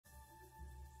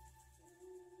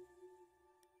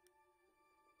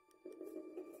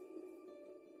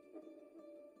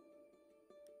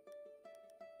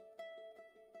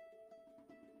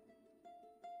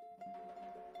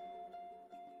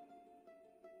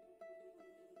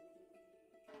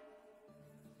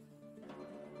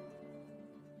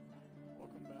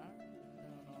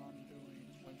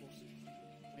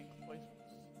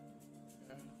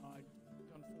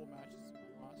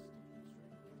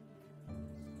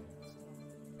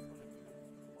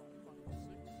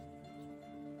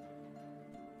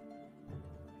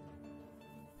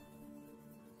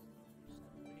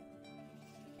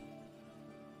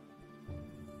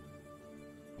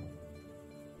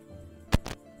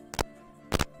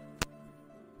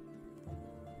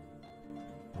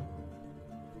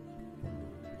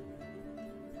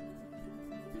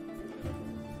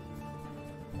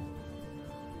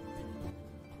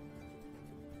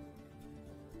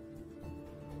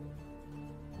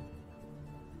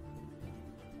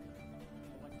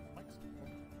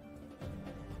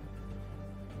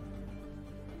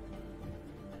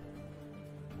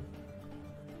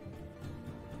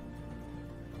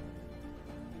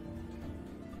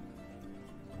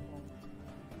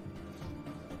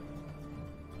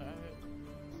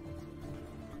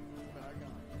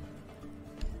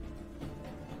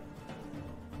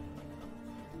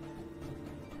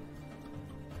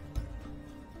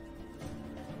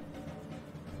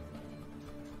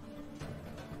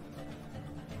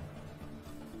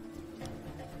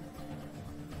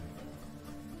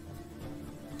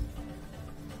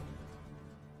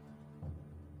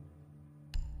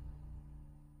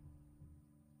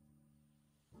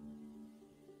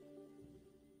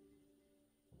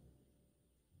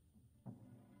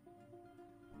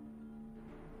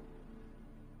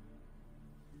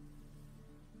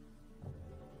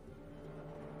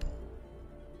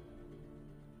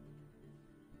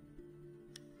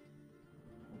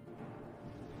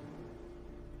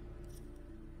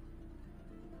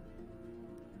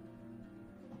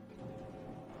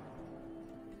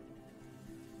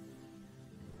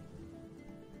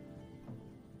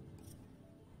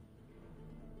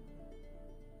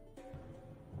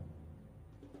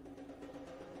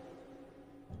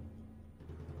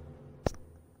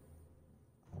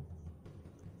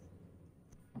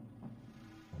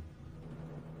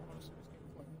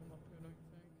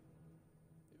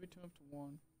tune up to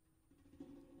 1.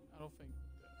 I don't think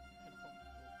the headphones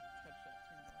will catch that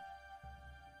too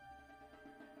much.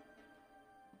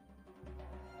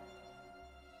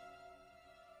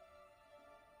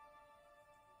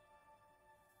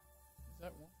 Is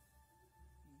that 1?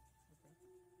 Okay.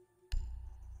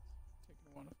 Taking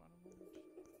a while to find a moment.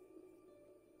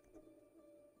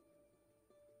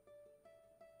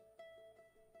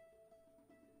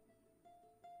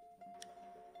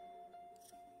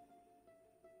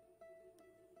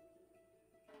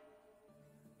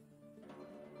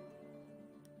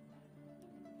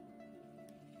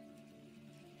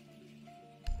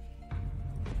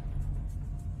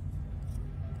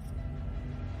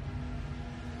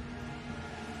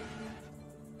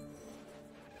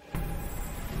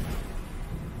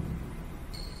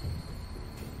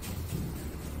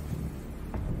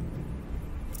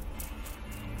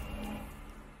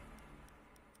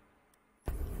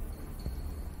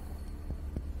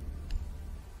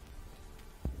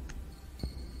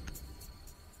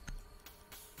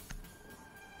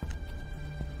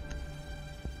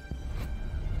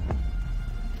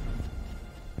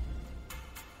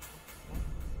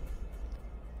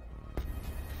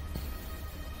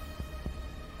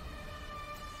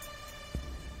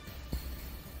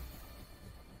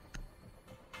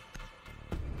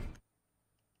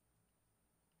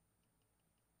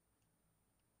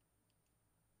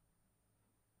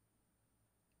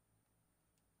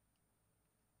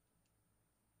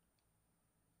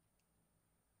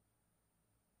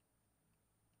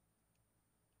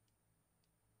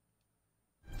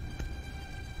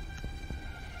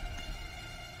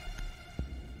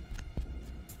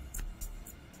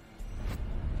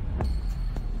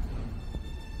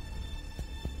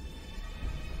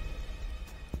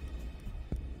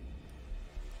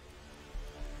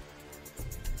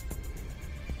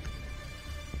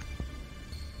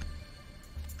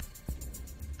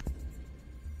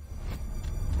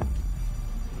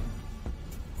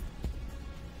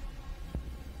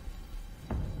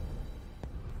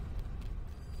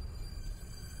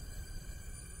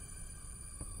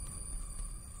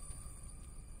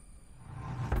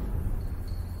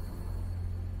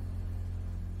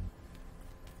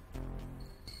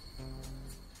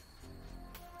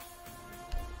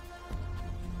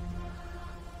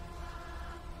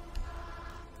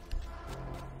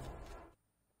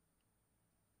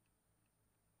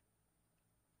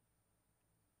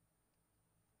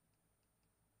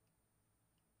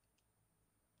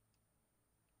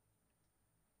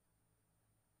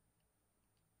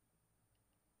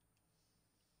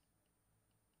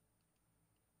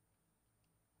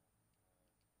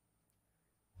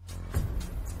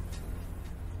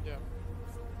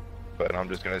 But I'm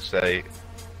just gonna say,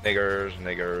 niggers,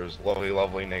 niggers, lovely,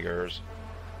 lovely niggers.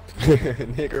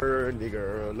 Nigger,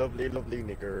 nigger, lovely, lovely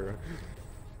nigger.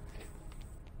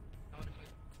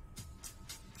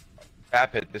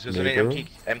 Rapid, this is Nigger?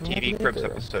 an MTV Cribs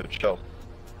episode, chill.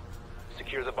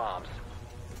 Secure the bombs.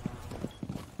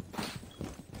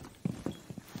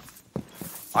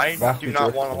 I do Rapid not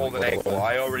drift want to hold an by the angle. way.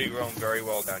 I already roam very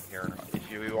well down here.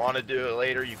 If you want to do it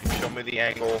later, you can show me the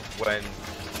angle when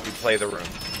you play the room.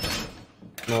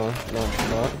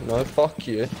 No, fuck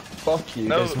you. Fuck you.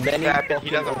 No, There's many Rapid, he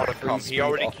fucking doesn't want to free come. He speed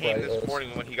already came this operators. morning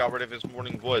when he got rid of his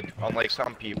morning wood, unlike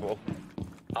some people.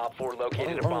 Op 4 I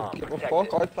located a don't bomb. give a Protect fuck,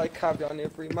 it. I play caviar on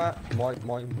every map. Mine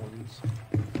wins.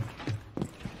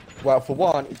 Well, for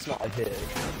one, it's not a hit.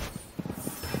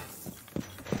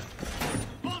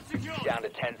 Down to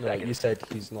 10 No, seconds. you said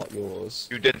he's not yours.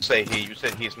 You did say he. You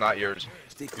said he's not yours.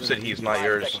 You said he's not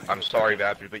yours. I'm sorry,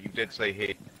 Rapid, but you did say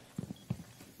he.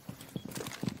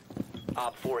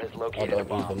 Op 4 has I located a don't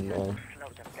bomb. even know.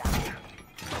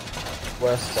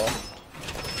 Where's stuff?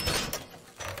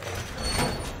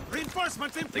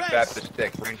 Reinforcements in Take place. that to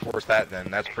stick. Reinforce that then.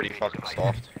 That's pretty fucking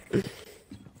soft.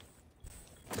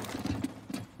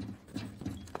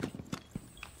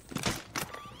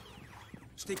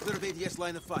 Stay clear of ADS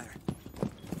line of fire.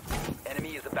 Enemy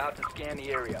is about to scan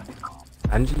the area.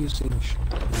 And using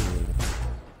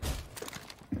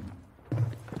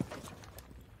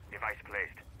Device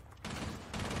placed.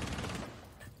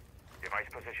 Device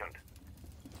positioned.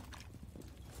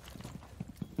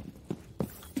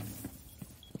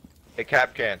 Hey,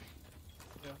 Capcan.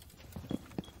 Yeah.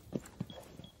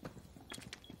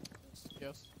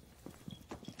 Yes.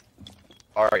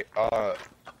 Alright,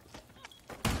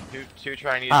 two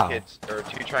Chinese Ow. kids, or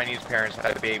two Chinese parents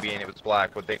had a baby and it was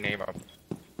black. What'd they name him?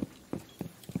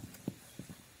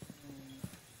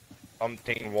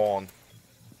 Something Wong.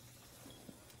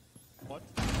 What?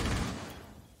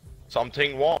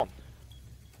 Something Wong.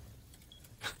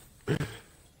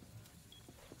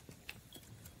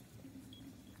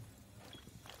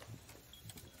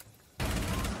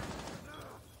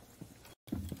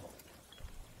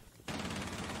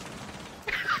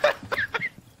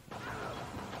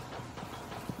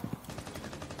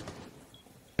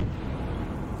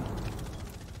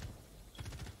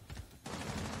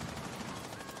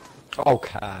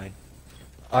 Okay.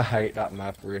 I hate that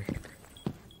Maverick.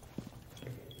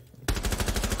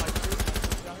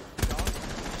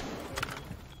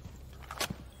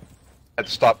 I'd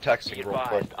stop Be texting real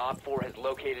quick. advised, Op 4 has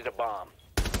located a bomb.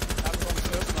 Another one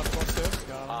stairs, another one stairs.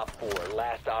 Got him. Op 4,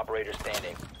 last operator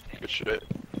standing. Good shit.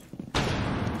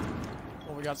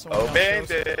 Well, we got someone Opened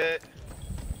downstairs. it.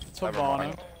 It's Never Habana.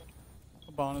 mind.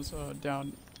 Habana's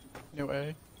down near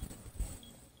A.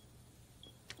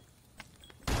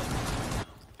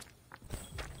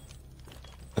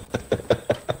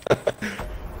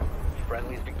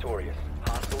 Friendly's victorious.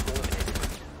 Hostiles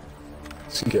eliminated.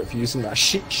 So you get for using that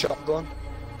shit shotgun.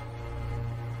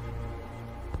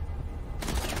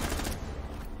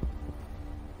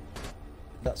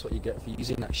 That's what you get for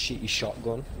using that shitty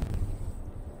shotgun.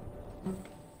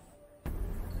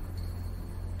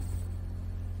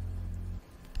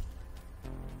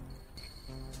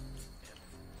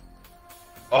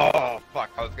 Oh, fuck.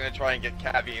 I was gonna try and get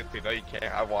Cavi into. No, you can't.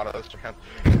 I wanted this round.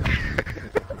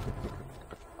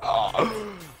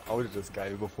 Oh, I would have just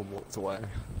gave up and walked away.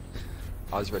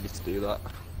 I was ready to do that.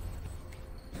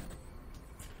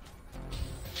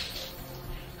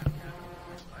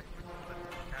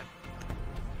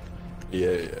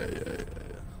 Yeah.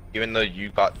 Even though you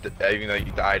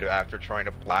died after trying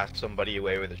to blast somebody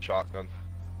away with a shotgun.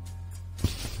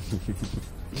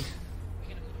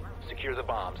 Secure the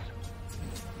bombs.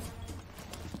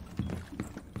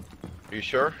 Are you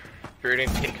sure? Sure you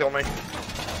didn't kill me?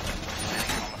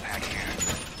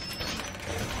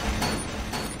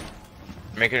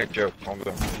 I'm making a joke. Calm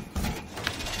down.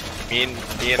 Me and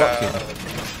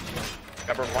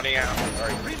remember money out. Alright,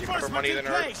 remember Reinforcements money in the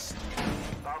nerd? place!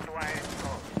 Bombs away.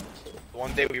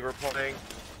 One day we were playing,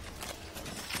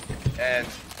 and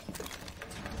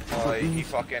he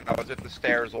fucking. I was at the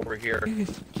stairs over here,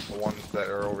 the ones that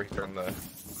are over here in the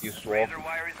east wall, Razor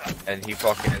wire is up. and he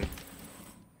fucking.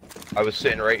 I was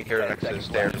sitting right here next to the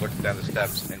stairs, looking down the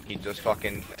steps, and he just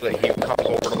fucking. He comes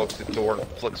over, looks at the door, and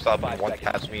flicks up, and one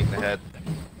taps me in the head.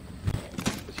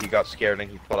 Because he got scared and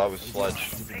he thought I was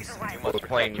Sledge. Razor You wire. I must was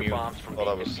playing protect your mute, bombs from thought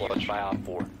I being was defused Sledge. by Op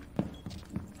 4.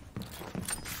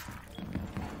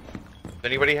 Does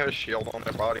anybody have a shield on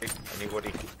their body? Anybody?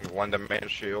 One man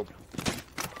shield?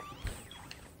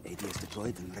 ADS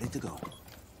deployed and ready to go.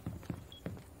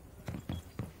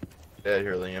 Yeah,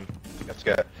 here, Liam. Let's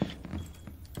go.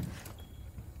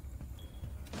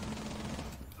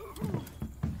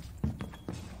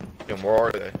 Damn, where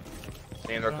are they?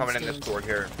 Damn, they're coming in this door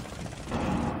here.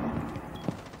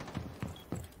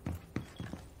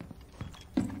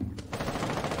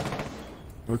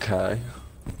 Okay.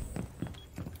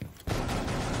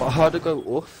 But how'd it go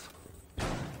off?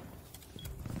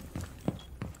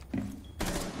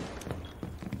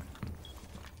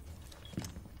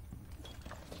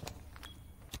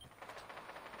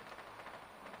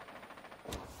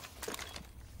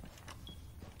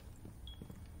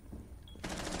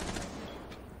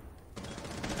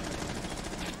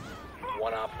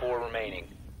 One Op 4 remaining.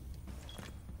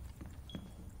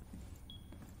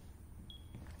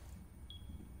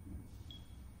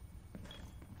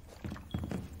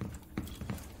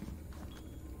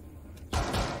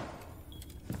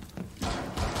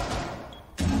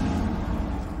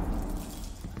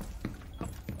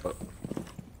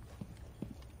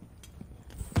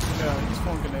 Yeah, he's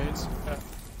throwing grenades. Yeah.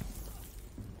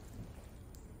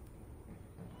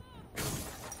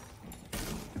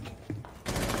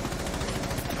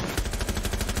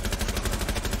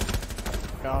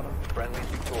 Got him. Friendly's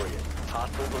victorious.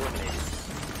 Hostiles eliminated.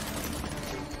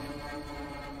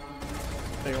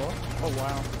 They are? Oh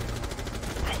wow.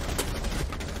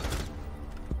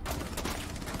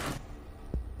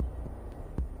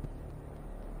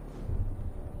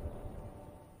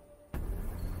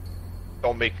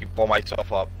 Don't make me blow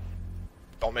myself up.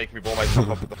 Don't make me blow myself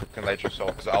up with the fucking nitro cell,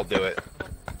 because I'll do it.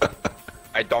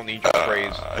 I don't need your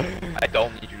praise. I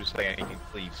don't need you to say anything,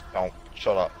 please. Don't.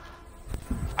 Shut up.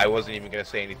 I wasn't even gonna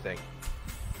say anything.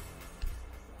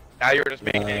 Now you're just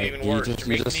making it even worse. You're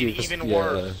making it even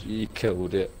worse. You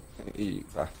killed it. You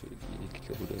bastard, you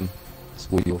killed him. It's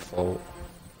all your fault.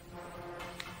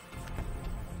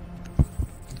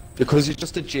 Because you're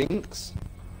just a jinx.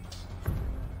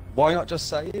 Why not just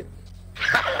say it?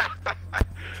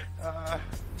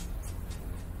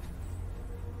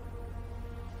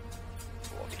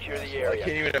 Secure the I area.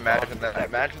 can't even imagine that.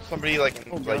 Imagine somebody like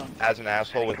Oh, like God. as an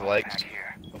asshole with legs. Back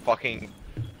here. A fucking.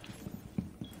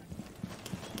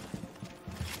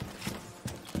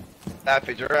 That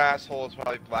if your asshole is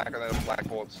probably blacker than a black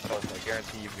hole itself. I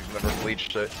guarantee you, if you've never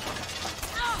bleached it.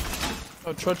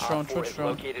 Oh, Trudge drone, Op 4 Trudge has drone.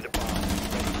 located a bomb. Ready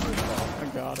for assault. I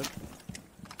got it.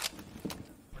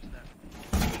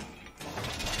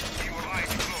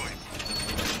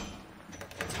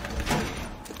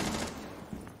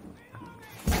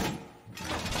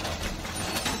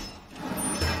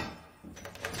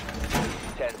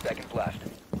 seconds left.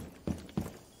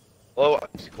 Low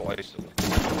icicle, icicle.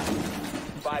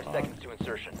 5 seconds to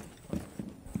insertion.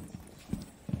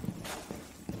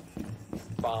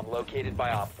 Bomb located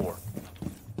by Op 4.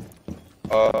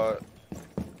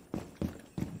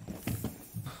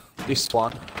 This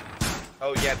one.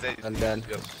 Oh yeah, they. And then-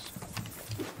 Yes.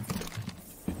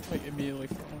 Like immediately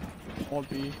from all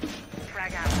B.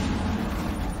 Frag out.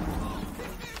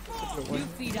 New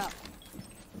feet up.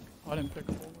 I didn't pick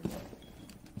up all of that.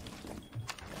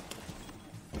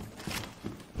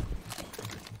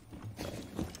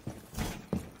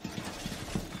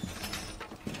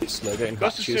 Slow getting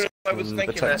Just as soon hatches as I was and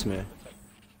thinking protect that- me.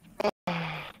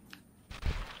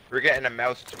 We're getting a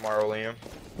mouse tomorrow, Liam.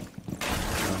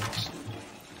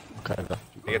 Okay, then.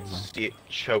 I get to see it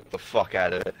choke the fuck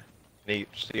out of it.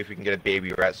 See if we can get a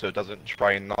baby rat so it doesn't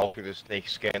try and gnaw through the snake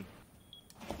skin.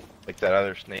 Like that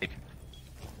other snake.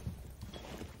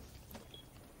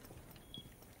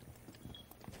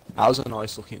 That was a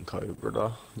nice looking cobra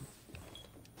though.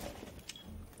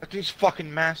 That thing's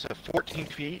fucking massive. 14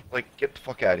 feet? Like, get the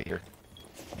fuck out of here.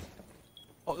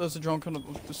 Oh, there's a drone coming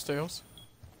up the stairs.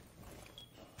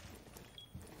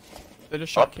 They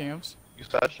just shot Up. cams. You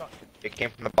said? It came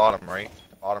from the bottom, right?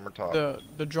 Bottom or top?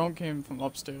 The drone came from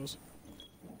upstairs.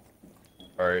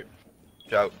 Alright.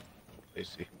 Shout.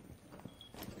 AC.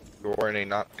 You're in a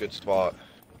not good spot.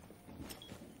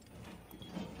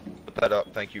 Put that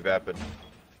up. Thank you, Vapid.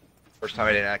 First time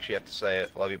I didn't actually have to say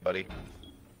it. Love you, buddy.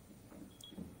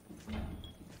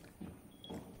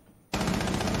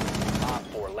 Op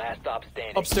 4, last stop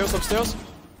standing. Upstairs, upstairs.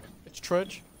 It's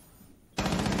Trudge.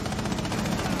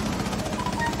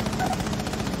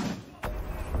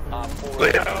 Op 4,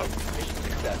 Leo. mission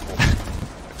successful.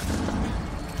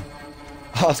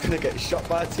 I was gonna get shot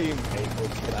by a teammate or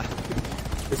killer.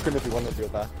 It's gonna be one or the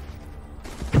other.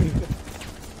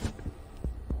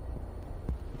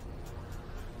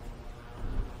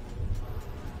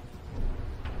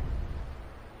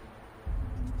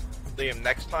 Liam,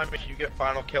 next time if you get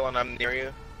final kill and I'm near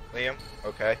you, Liam,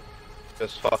 okay?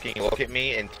 Just fucking look at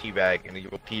me and teabag, and you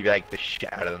will teabag the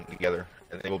shit out of them together.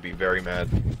 And they will be very mad.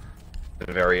 And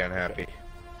very unhappy.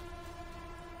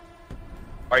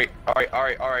 Alright,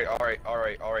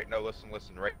 no,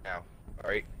 listen, right now.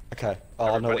 Alright? Okay. Oh,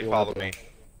 I know what Everybody you follow want to me.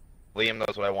 do. Liam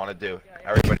knows what I want to do.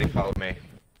 Everybody follow me.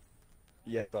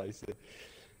 Yeah, guys.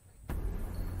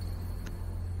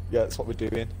 Yeah, that's what we're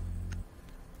doing.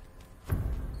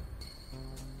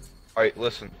 Alright,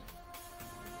 listen.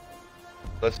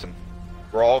 Listen.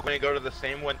 We're all going to go to the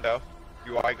same window.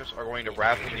 You guys are going to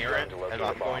wrap near it, and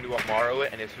I'm going to Amaro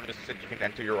it, and as soon as you can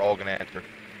enter, you're all going to enter.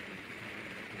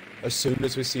 As soon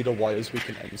as we see the wires, we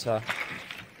can enter.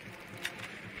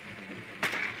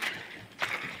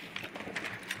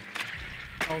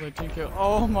 Oh, they team kill.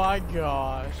 Oh my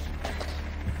gosh.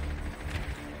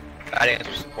 That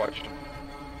answers the question.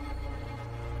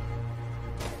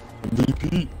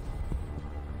 MVP.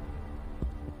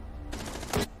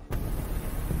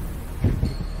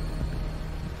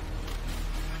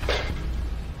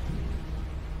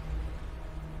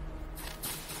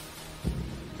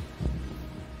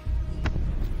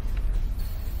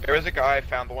 There was a guy I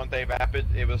found the one day Vapid,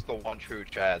 it was the one true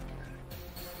Chad.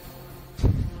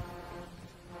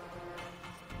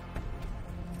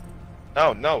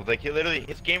 No, like he literally,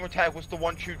 his gamer tag was the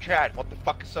one true Chad. What the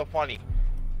fuck is so funny?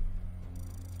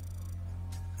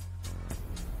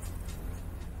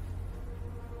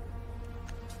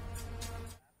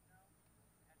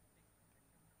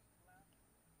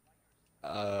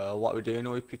 What are we doing?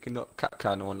 Are we picking up cat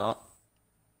can or not?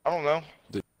 I don't know.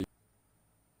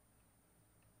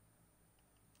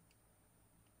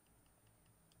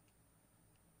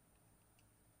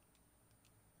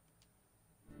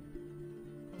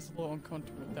 I was a little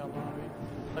uncomfortable with that lobby.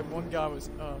 Like one guy was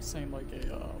saying like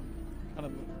a kind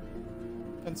of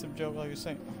offensive joke, like he was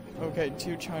saying, okay,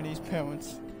 two Chinese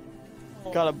parents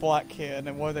got a black kid,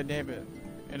 and what do they name it?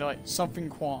 And like something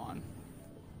Quan.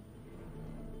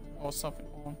 Or something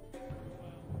Quan.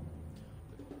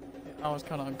 I was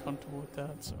kind of uncomfortable with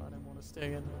that, so I didn't want to stay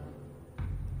in there.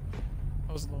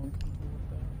 I was a little uncomfortable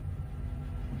with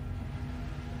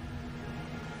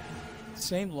that.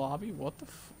 Same lobby? What the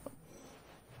fuck?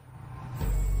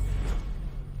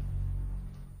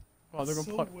 Wow, they're gonna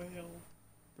So play. well.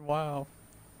 Wow.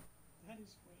 That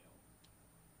is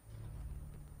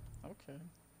well. Okay.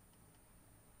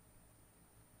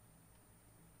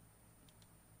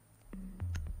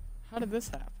 How did this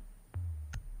happen?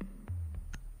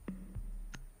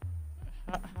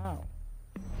 How?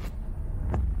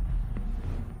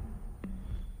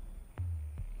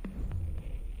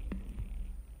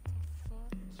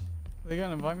 They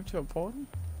gonna invite me to a party?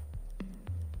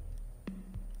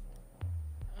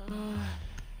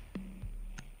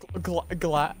 Oh, now they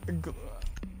go.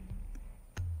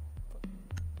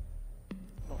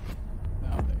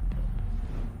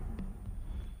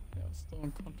 Yeah, I'm still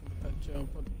uncomfortable with that joke,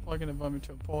 but they're probably gonna invite me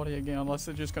to a party again unless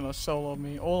they're just gonna solo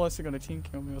me, or unless they're gonna team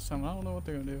kill me or something. I don't know what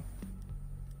they're gonna do.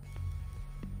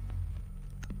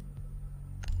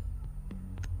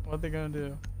 What are they gonna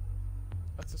do?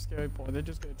 That's the scary part. They're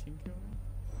just gonna team kill me?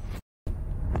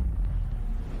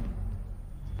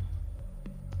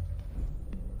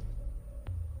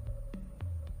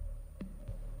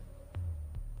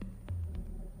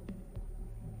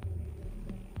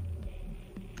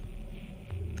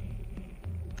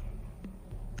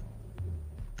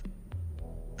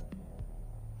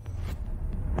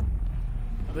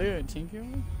 Are they gonna team kill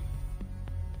me?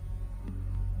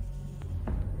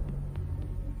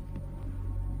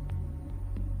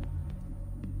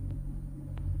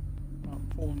 I'm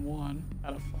 4-1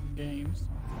 out of 5 games. Games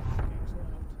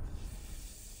left.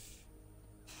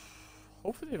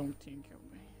 Hopefully they don't team kill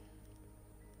me.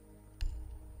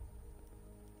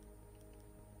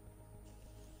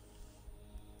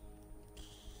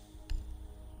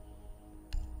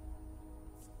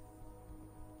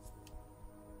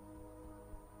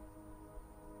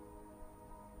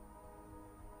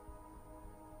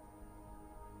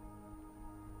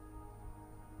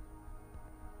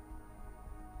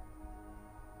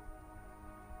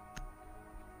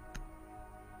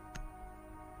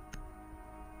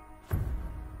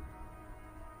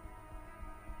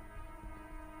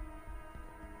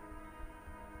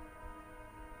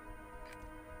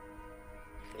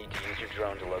 Need to use your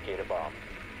drone to locate a bomb.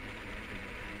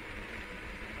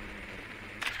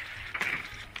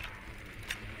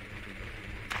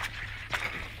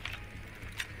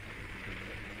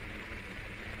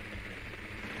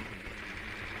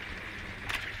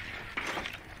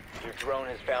 Your drone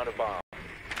has found a bomb.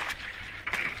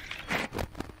 I'm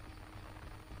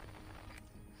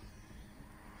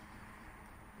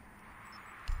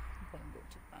gonna go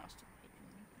to master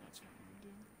bedroom. That's what I'm gonna do.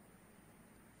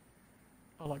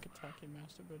 I like attacking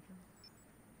master bedroom.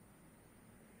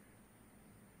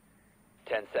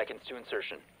 10 seconds to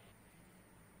insertion.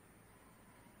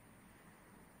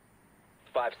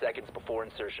 5 seconds before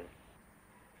insertion.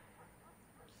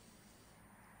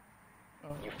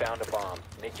 You found a bomb.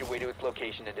 Make your way to its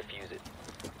location and defuse it.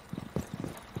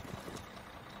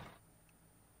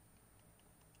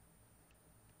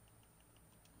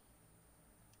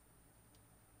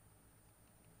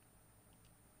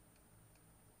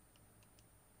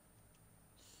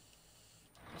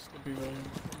 This could be really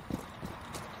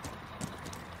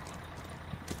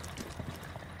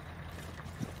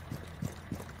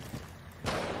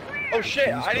Oh shit!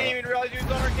 I didn't even realize you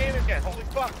was on our game again. Holy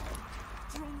fuck!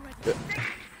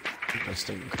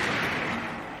 Interesting.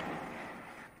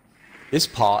 This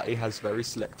party has very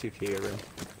selective hearing.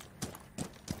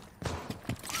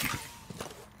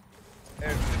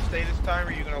 Hey, you stay this time,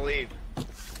 or are you gonna leave?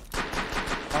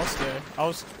 I'll stay.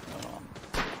 All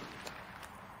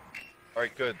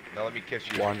right, good. Now let me kiss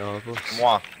you. One of us.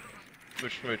 Mwah.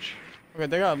 Smooch, smooch. Okay,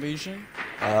 they got Legion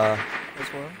as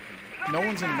well. No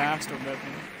one's in master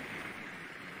bedroom.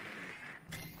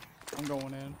 I'm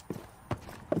going in.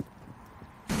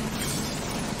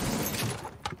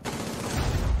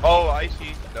 Oh, I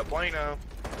see. No bueno.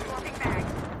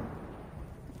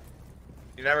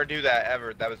 You never do that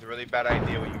ever. That was a really bad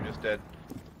idea what you just did.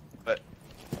 But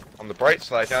on the bright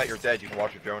side, now that you're dead, you can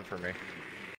watch your drone for me.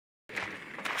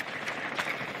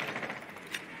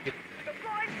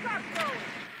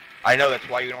 I know, that's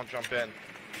why you don't jump in.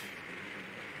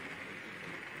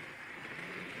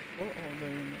 What are they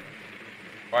in there?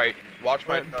 Alright, watch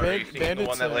my Right, drone. You see the bandits,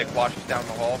 one that like washes down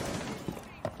the hall?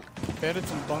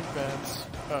 Bandits and bunk beds.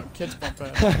 Kids bunk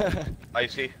beds. I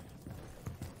see.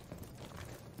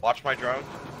 Watch my drone.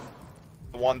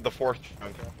 The fourth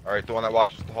drone. Alright, the one that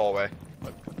washes the hallway.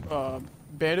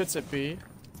 Bandits at B.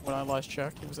 When I last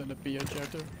checked, he was in the B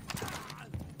objective.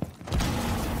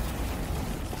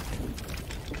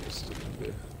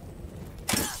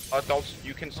 Don't,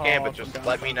 you can scan, Oh, but just forgot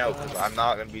let me know, about because that.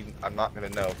 I'm not gonna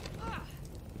know.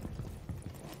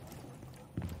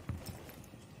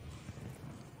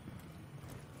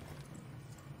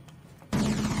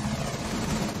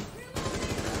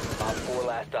 Op 4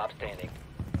 last stop standing.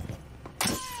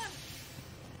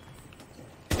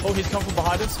 Oh, he's come from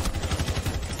behind us.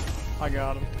 I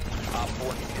got him. Op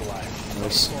 4 neutralized.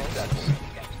 Nice. Successful.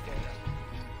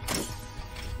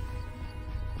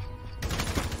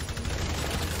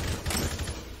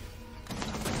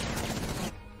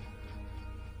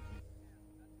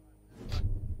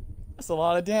 That's a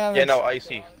lot of damage. Yeah, no,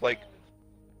 Icy, like,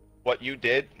 what you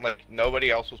did, like,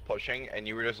 nobody else was pushing, and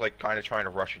you were just, like, kind of trying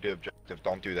to rush you to objective. objective,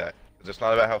 don't do that. 'Cause it's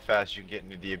not about how fast you can get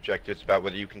into the objective, it's about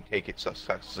whether you can take it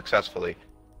successfully.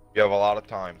 You have a lot of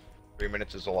time. 3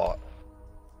 minutes is a lot.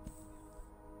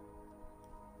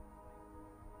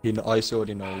 Ice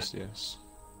already knows this.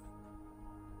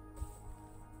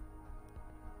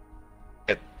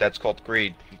 That's called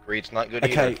greed. Greed's not good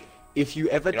Okay, either. if you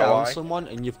ever You know down why? someone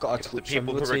and you've got a Because the touch people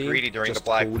on who the were team, greedy during the just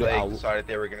Black call it Plague out. decided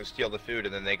they were going to steal the food,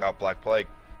 and then they got Black Plague.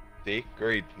 See?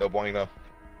 Greed. No bueno.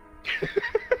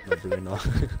 No, really not.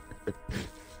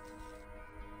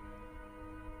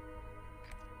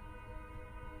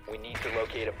 We need to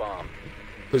locate a bomb.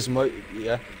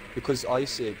 Because I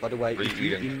see, by the way, if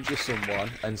you Reading. injure someone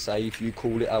and say if you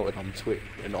call it out and I'm Twitch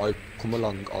and I come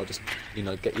along, I'll just,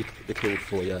 get the kill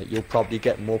for you. You'll probably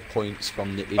get more points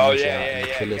from the injure Oh yeah, and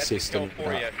the kill Get assistant. the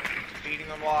kill for you. Feeding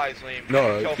them lies, Liam.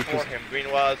 No, Kill because- for him.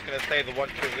 Greenwell is gonna say the one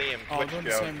kill Liam, Oh, Twitch go in the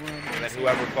Joe, same room. and then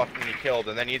whoever fucking he killed,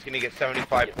 and then he's gonna get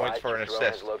 75 points for an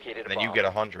assist, and then you get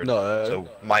 100. No, So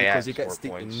my because ass he gets the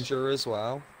points. injure as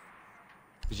well.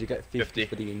 Because you get 50 50.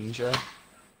 for the injure.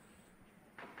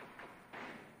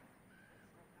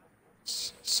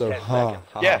 So, 10 seconds.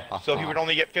 Yeah, so he would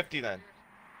only get 50 then.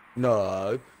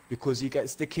 No, because he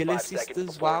gets the kill 5 assist seconds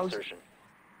as before well. insertion.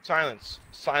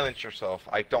 Silence yourself.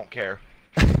 I don't care.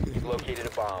 You've located a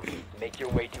bomb. Make your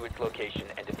way to its location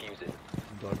and defuse it.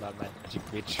 Magic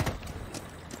bitch.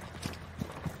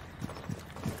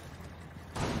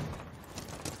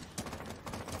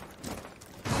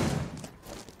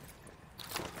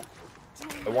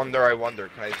 I wonder.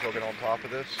 Can I still get on top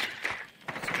of this?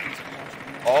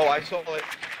 Oh, I saw it.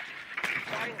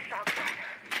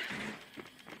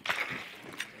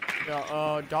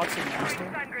 Yeah, Doc's in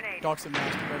master. Doc's in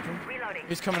master bedroom.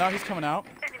 He's coming out.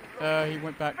 He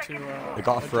went back to, They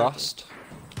got a objective. thrust.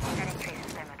 Setting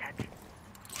traces thermotouch.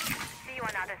 See you on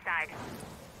the other side.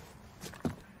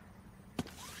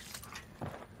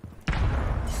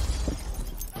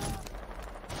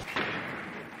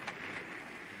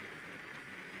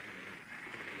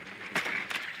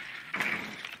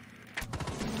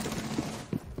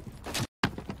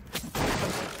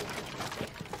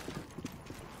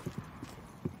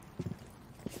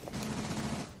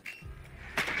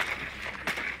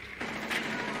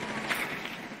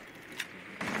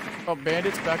 Oh,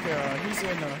 Bandit's back, he's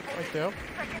in, right there.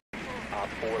 Op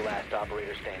 4 last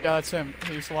operator standing. Yeah, that's him.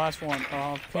 He's the last one. Pin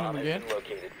Bomb him has again. been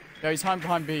located. Yeah, he's hiding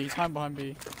behind B. He's hiding behind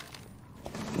B. The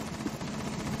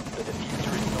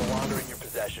diffuser is no longer in your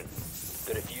possession.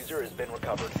 The diffuser has been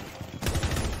recovered.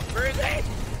 Where is it?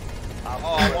 Op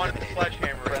Oh, I 4 wanted the eliminated.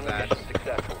 sledgehammer in Friendly that. mission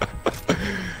successful.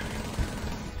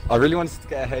 I really wanted to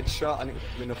get a headshot and it would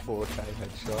have been a 4K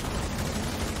headshot.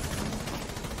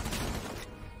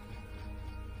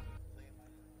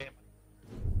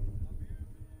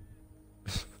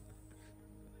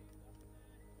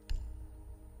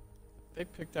 They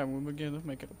picked that room again. They're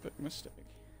making a big mistake.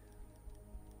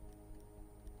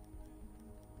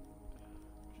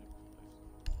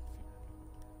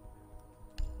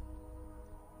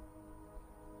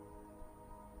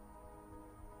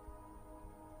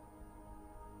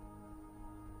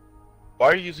 Why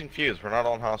are you using fuse? We're not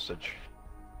on hostage.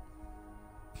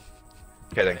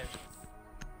 Kidding.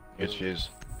 Use fuse.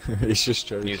 It's just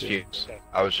joking. Use fuse.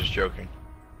 I was just joking.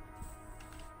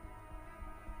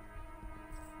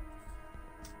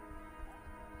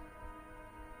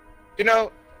 You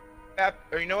know,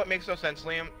 or you know what makes no sense,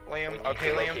 Liam?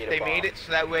 Okay, Liam, they made it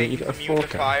so that way You he's get a immune to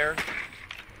 4K. fire.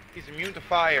 He's immune to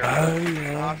fire. Oh,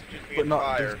 yeah. Hostage is immune But to not-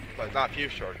 fire, but not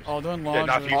fuse charges. Oh, doing Yeah,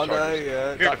 not laundry. fuse Oh, no, charges. yeah,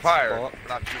 Immune to that's fire, spot. but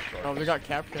not fuse charges. Oh, they got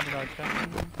Capcom. They got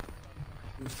Capcom.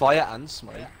 Fire and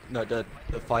smoke. No, the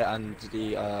fire and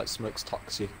the smoke's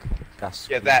toxic gas.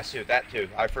 Yeah, that too.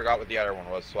 I forgot what the other one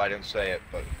was, so I didn't say it,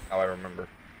 but now I remember.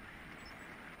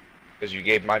 Because you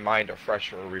gave my mind a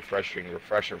refresher.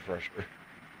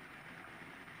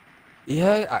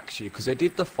 Yeah, actually, because they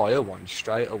did the fire one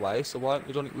straight away, so why haven't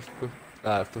we done it with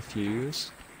for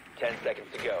fuse? 10 seconds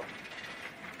to go.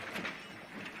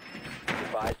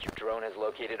 Advise your drone has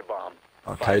located a bomb.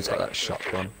 Okay, he's got 5 that seconds to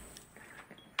shotgun.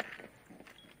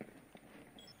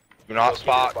 Do not Located a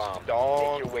spot. bomb. Make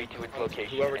Don't. your way to its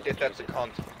location. Whoever and did that's a defuse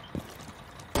it. cunt.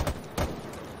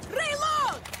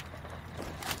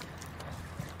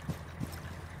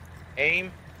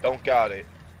 Aim. Don't got it.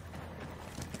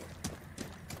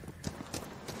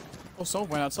 Oh, someone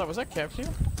went outside. Was that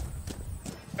Capcom?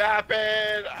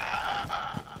 Vapid!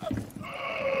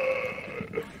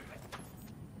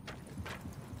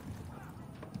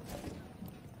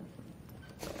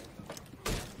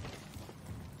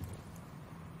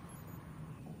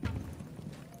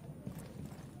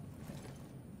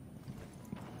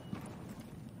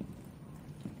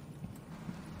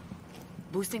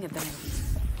 Boosting adrenaline.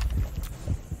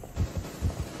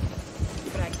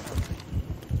 Frag.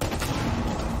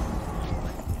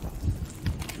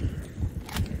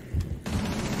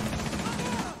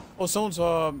 Oh, someone's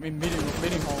in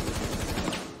meeting hall.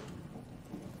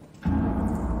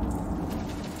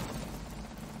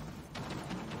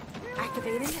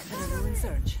 Activating adrenaline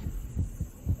surge.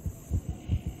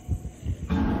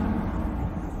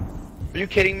 Are you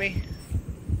kidding me?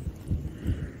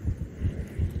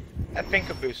 That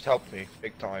finger boost helped me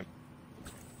big time.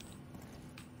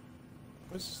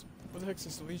 Where the heck's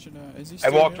this Legion at? Is he I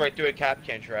still walked here? right through a cap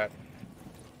can trap.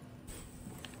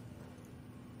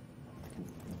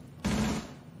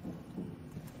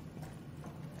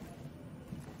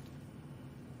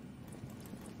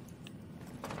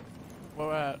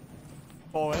 Where at?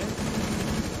 Oh, eh?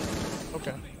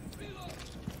 Okay.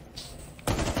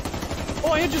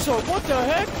 Oh, I hit yourself! What the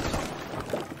heck?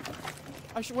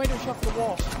 I should wait and shove the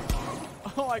wall.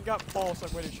 Oh, I got false. I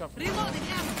waited and shoved the wall.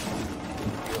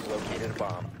 You have located a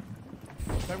bomb.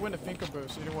 I win a finger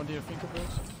boost. You don't want to do a finger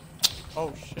boost?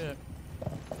 Oh, shit.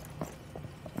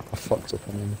 I fucked up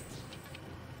on him.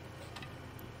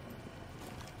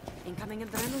 Incoming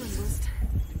adrenaline boost.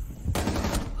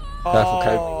 Careful,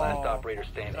 Cope. Oh, Last operator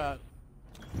standing.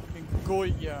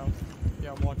 Goy, yeah.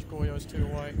 Yeah, watch Goyo's 2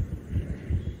 away.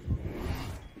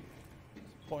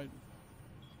 Point.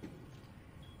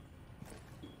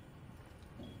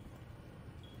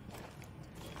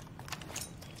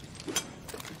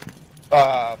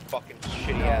 Fucking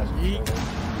shitty ass. Yeet.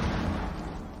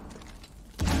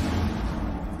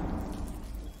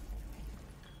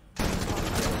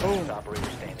 Last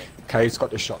operator standing. Kay's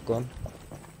got the shotgun.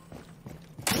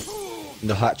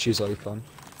 The hatch is open.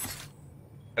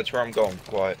 That's where I'm going,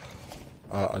 quiet.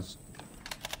 I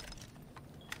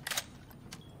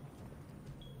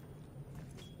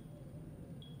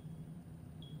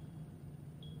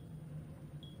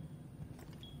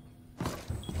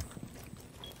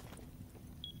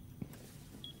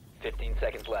 15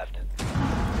 seconds left.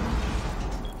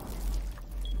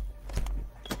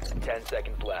 10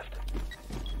 seconds left.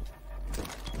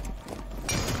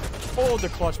 Oh, the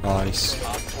clutch. Nice.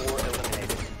 Op 4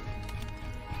 eliminated.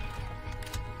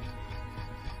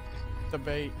 The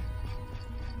bait.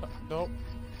 Nope.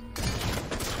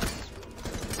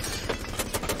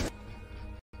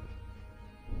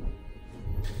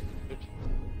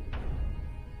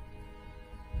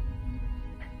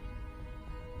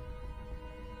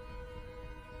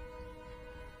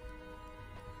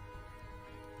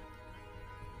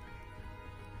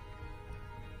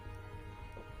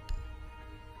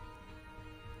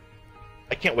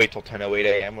 I can't wait till 10:08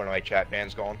 a.m. when my chat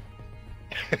ban's gone.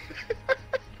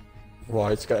 Right,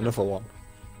 let's get another one.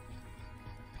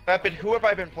 Rapid, who have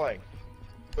I been playing?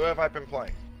 Who have I been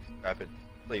playing? Rapid,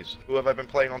 please. Who have I been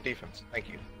playing on defense? Thank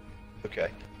you.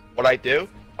 Okay. What I do?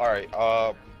 Alright,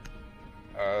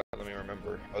 let me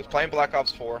remember. I was playing Black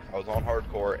Ops 4, I was on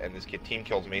hardcore, and this kid team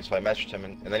killed me, so I messaged him,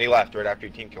 and then he left right after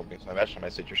he team killed me, so I messaged him, I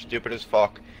said, you're stupid as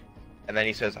fuck. And then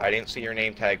he says, I didn't see your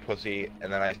name tag, pussy,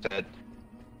 and then I said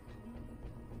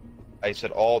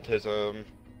autism,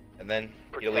 and then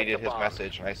he deleted his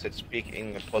message, and I said,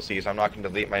 speaking of pussies, I'm not going to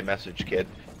delete my message, kid.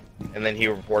 And then he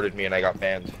reported me, and I got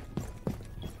banned.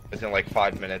 Within like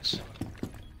 5 minutes.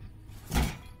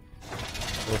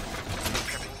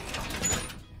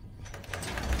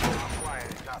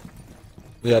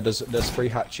 Yeah, there's 3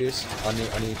 hatches. I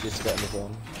need you to get another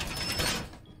one.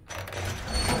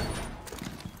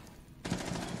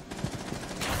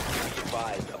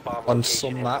 Advised, a bomb On location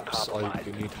some has maps, been I compromised.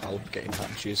 do need help getting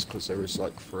hatches because there is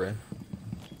like 3.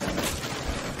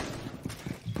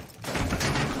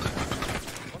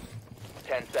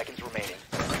 10 seconds remaining.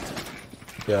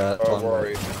 Yeah, Oh, time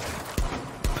worry. wait.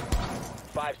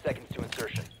 5 seconds to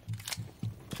insertion.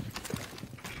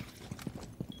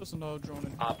 There's another drone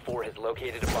in. Op 4 has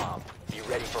located a bomb. Be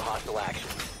ready for hostile action.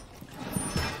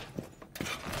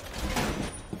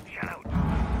 Shut out.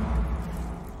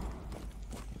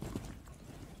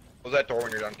 Close that door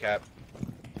when you're done, Cap.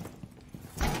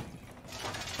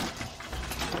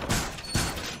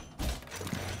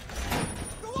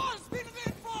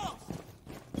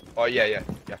 Oh, yeah.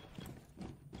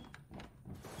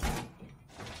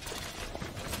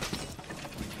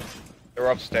 They're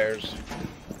upstairs.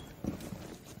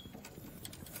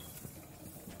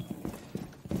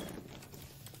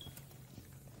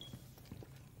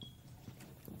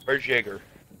 Where's Jaeger?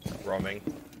 Roaming.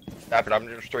 Rapid, I'm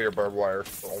gonna destroy your barbed wire.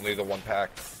 Only the 1 pack.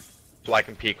 So I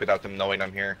can peek without them knowing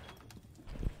I'm here.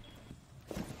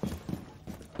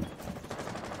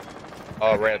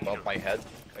 Right above my head.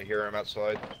 I hear him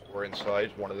outside. We're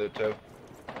inside. One of the two.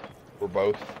 We're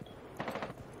both.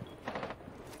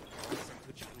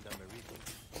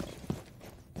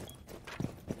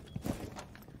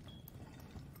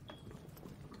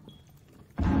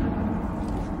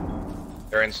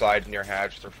 They're inside near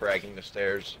hatch. They're fragging the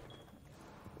stairs.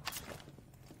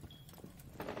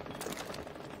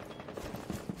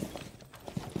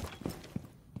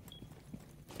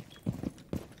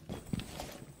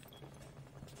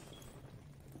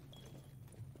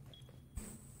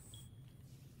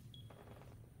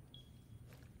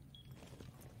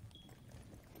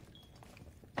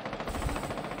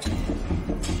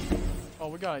 Oh,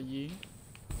 we got a Yi.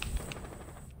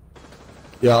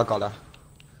 Yeah, I got her.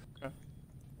 Okay.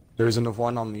 There is another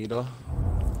one on me though.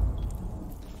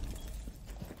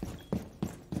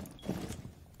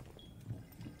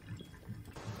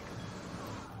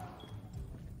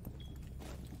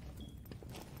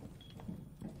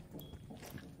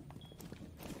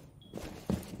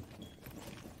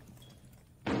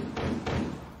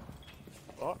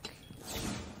 Fuck.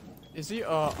 Is he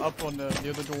up on the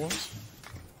other doors?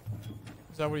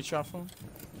 Is that what he shot from?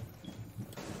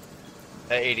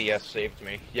 That ADS saved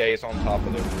me. Yeah, he's on top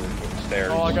of the roof with the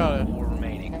stairs. Oh, I got it. 4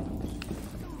 remaining.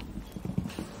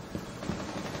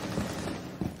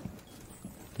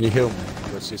 Can you heal me?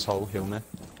 Where's this hole? Heal me.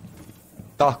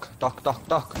 Doc.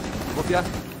 Up here.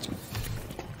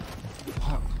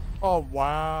 Oh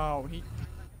wow,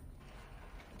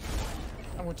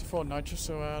 I went to full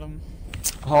nitro at him.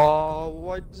 Oh,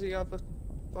 why does he have a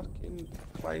fucking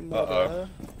claymore there?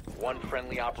 1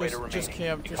 friendly operator remaining. Just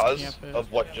camp Because it.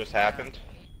 of what just happened.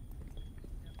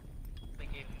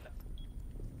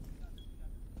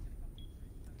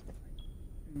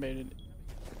 Made it.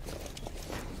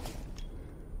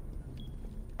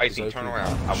 Icy, Is turn open.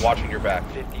 around. I'm watching your back.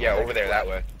 Yeah, over there, that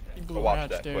way. He Go blew watch hatch,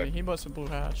 that, dude. quick. He must have blew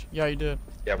hatch. Yeah, he did.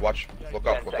 Yeah, watch. Look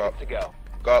 10 up, look seconds up. to go.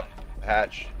 Look up.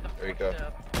 Hatch. There you go.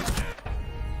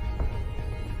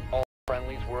 All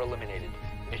friendlies were eliminated.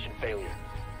 Mission failure.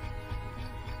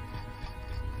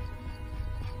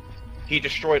 He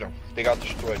destroyed them. They got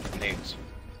destroyed with nades.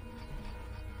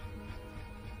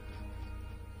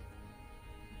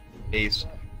 Ace.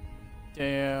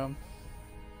 Damn.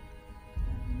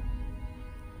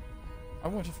 I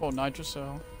went to full nitro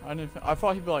cell. I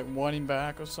thought he'd be like running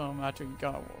back or something after he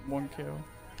got 1 kill.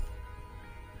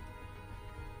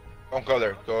 Don't go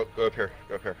there. Go up here.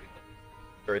 Go up here.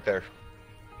 Right there.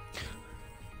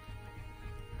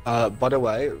 By the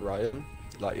way, Ryan,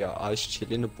 like, yeah, I was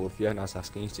chilling above you and I was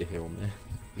asking you to heal me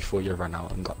before you ran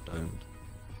out and got domed.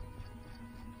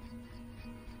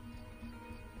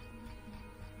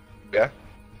 Yeah?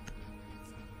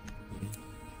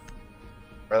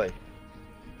 Really?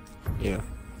 Yeah.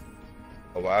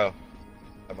 Oh wow.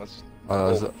 I must. I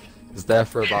was there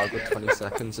for about a good 20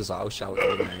 seconds as I was shouting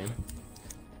your name.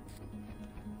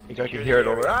 I think I can hear it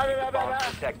over. Bomb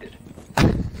detected.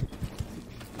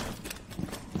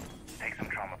 Take some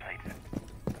trauma plates.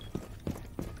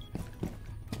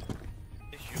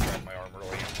 You got my arm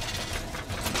early.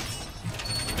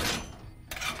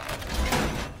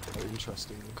 Oh,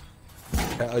 interesting.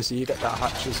 Okay, I see you get that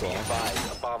hatch as well.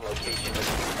 Advise, a bomb location is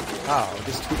Wow,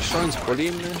 this Twitch shrine's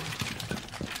bullying me.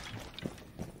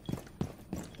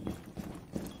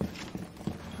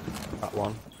 That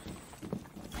one.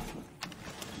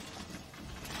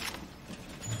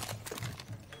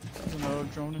 There's another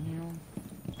drone in here.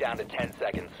 down to 10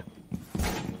 seconds.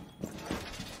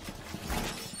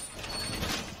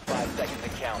 5 seconds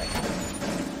and counting.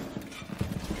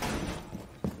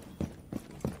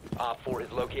 Op 4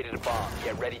 has located a bomb.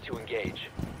 Get ready to engage.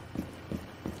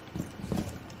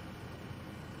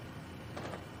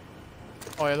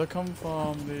 Oh yeah, they're coming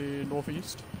from the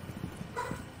northeast.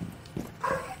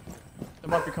 They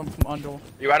might be coming from under.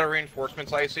 You out of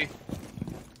reinforcements, Icy?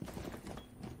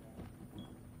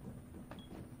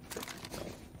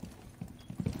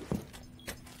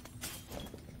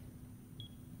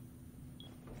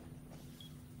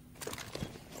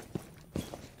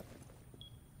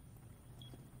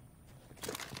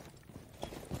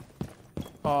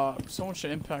 Someone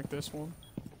should impact this one.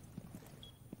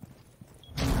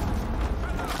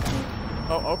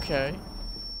 Oh, okay.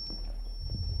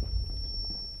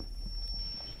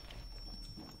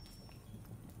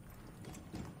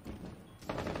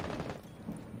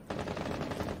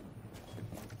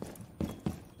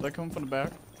 They coming from the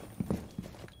back?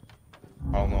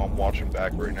 I don't know, I'm watching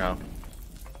back right now.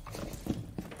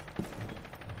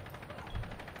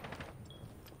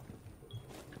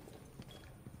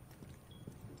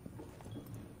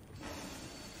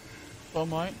 Oh,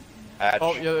 mine. Hatch.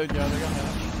 Oh, yeah, they got hatch.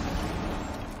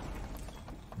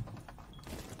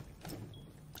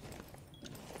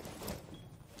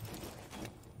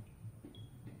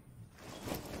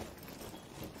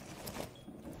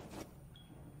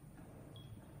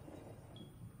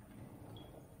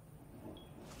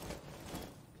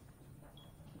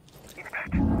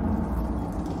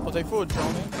 Oh, they threw a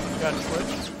drone in? You got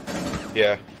Twitch?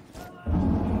 Yeah.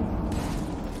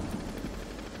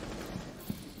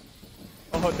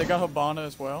 Oh, they got Habana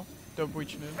as well. They're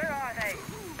breaching in. Where are they?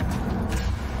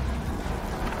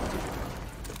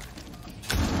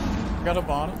 Got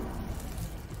Habana.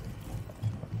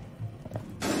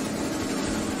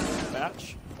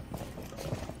 Batch.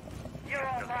 You're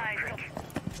all mine.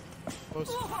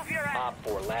 Close. You're out. Op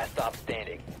 4, last stop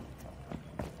standing.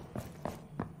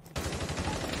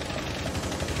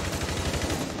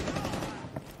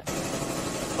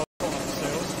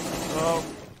 Oh.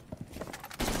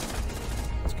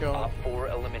 Let's go. Op 4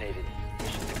 eliminated.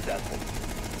 Mission successful.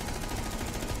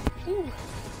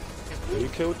 You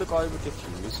killed the guy with the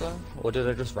diffuser? Or did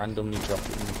I just randomly drop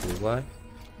it in the freeway?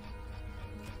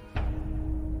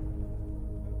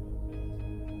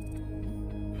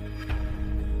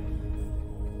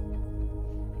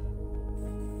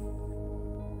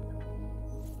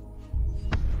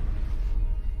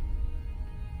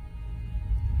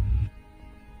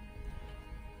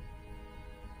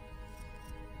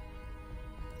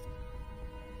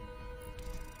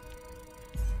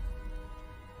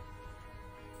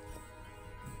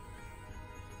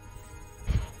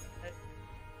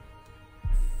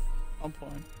 I'm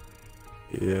playing.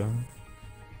 Yeah.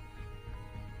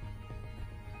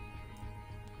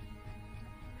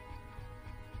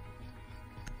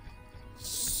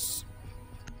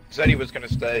 Said he was gonna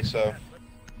stay, so.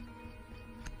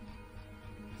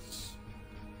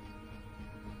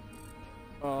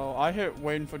 Oh, I hit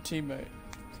waiting for teammate.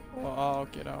 Well, I'll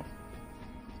get out.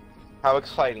 How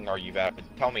exciting are you, Vapid?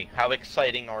 Tell me, how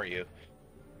exciting are you?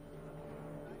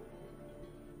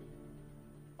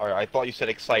 Alright, I thought you said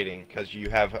exciting, because you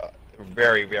have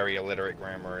very, very illiterate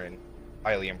grammar and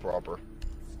highly improper.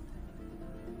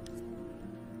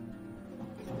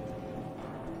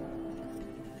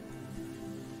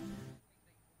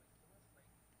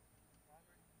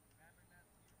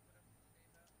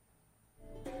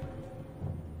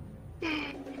 You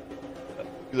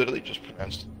literally just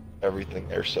pronounced everything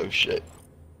there so shit.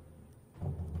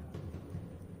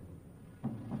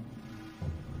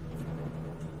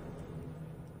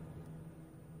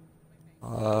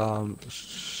 I'm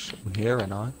here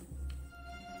and I.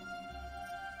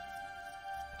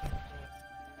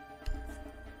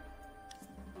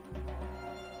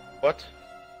 What?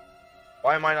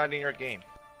 Why am I not in your game?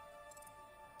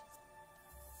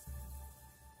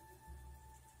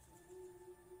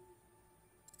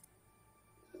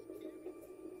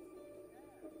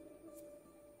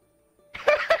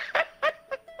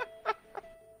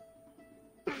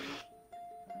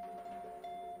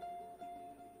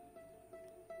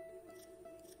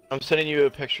 I'm sending you a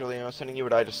picture, Liam. I'm sending you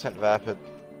what I just sent Vapid.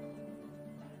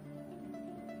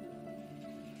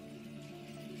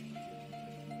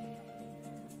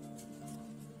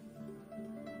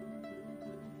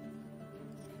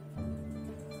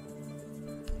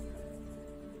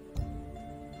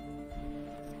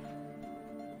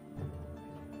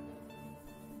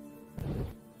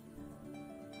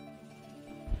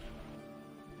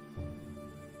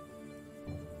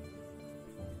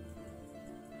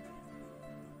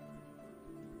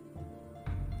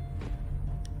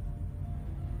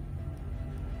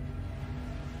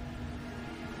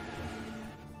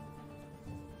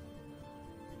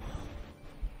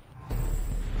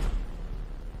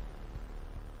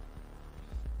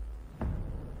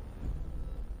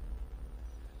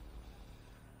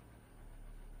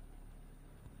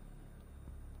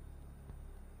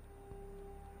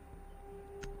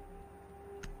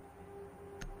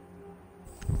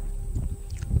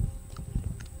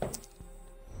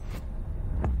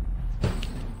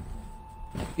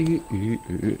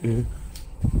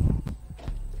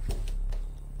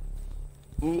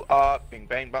 Ooh, bing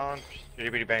bang bong.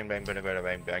 Bang bang bang bang bang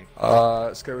bang bang.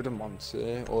 Let's go with the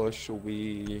Monty, or shall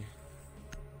we?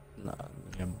 Nah,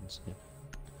 yeah, Monty.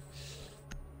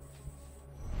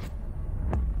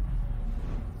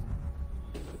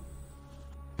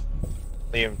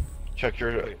 Liam, check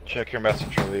your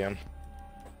messenger, Liam.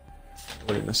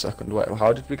 Wait in a second. Wait,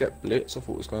 how did we get Blitz? I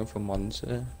thought it was going for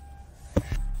Monty.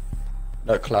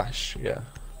 No, Clash, yeah.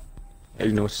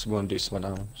 You know, someone do someone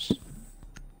else.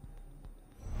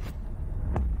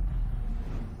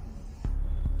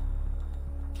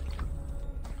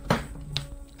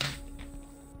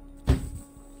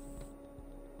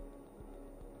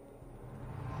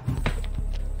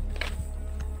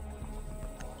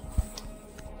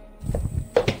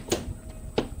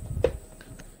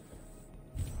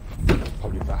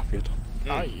 Probably Vapid.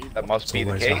 That must be the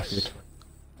always case. Vapid.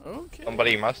 Okay.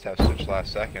 Somebody must have switched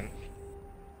last second.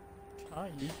 Hi.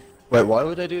 Wait, why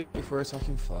would they do it before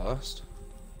attacking first?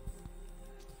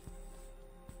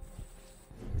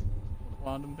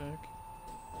 Blind him back.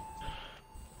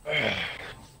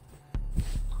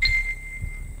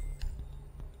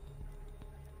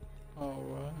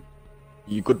 Alright.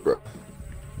 You good, bro?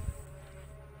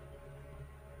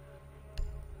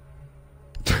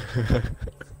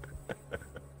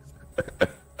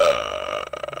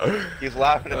 He's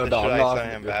laughing at the No, shit I'm I laughing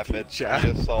sent him, at the Vapid. picture.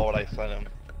 He just saw what I sent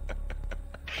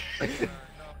him.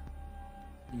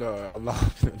 No, I'm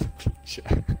laughing at the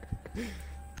picture.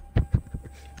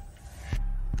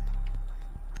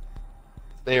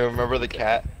 Do you remember the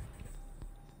cat?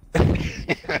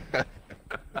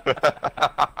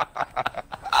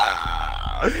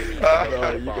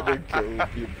 No, you're gonna kill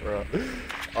me, bro.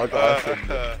 I gotta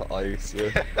send it to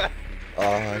Icy.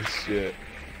 Oh shit.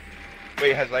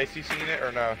 Wait, has Icy seen it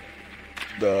or no?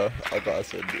 No, I gotta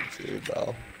send it to you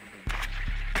now.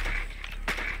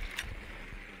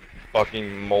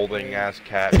 Fucking molding ass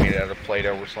cat made out of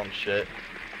Play-Doh or some shit.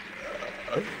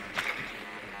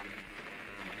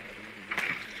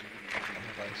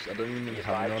 I don't even Be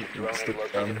have it advised on your drone has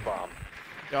located a Instagram. bomb.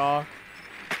 Doc.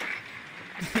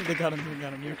 They got him, they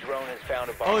got him. Your drone has found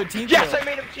a bomb. Oh, a team Yes, kill. I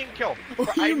made him team kill! Oh,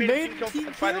 I you made made him team team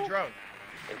kill by the kill? drone.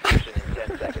 Insertion in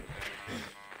 10 seconds.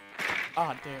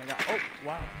 Ah, damn. That, oh,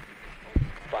 wow.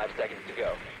 5 seconds to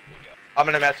go. I'm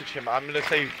gonna message him. I'm gonna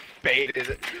say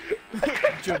baited.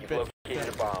 Jump You've it.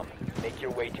 located a bomb. Make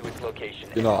your way to its location.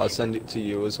 You know, I'll send it to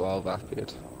you as well,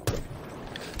 Vapid.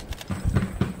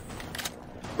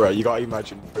 Bro, you gotta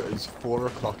imagine, bro, it's 4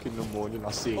 o'clock in the morning,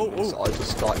 I see this, I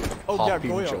just started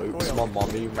popping jokes, Goyo. my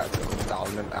mommy had to come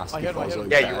down and ask I if had- I I was had-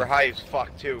 okay. Yeah, you were high as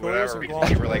fuck too, Goyo's whatever, a because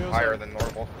you were like Goyo's higher a- than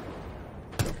normal.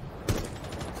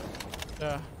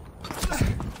 Yeah.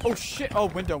 Oh shit! Oh,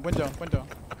 window. I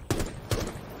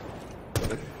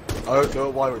don't know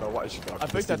why would I watch it, I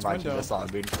think that's window.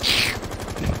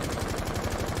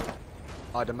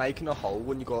 Oh, they're making a hole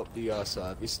when you go up the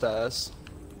service stairs.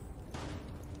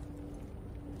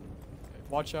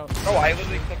 Watch out. Oh, I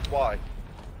literally clicked Y.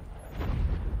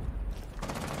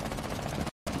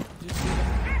 Did you see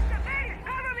that?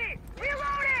 Cover me!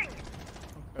 Reloading!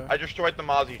 Okay. I destroyed the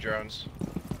Mozzie drones.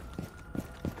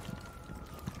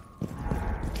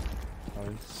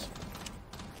 Nice.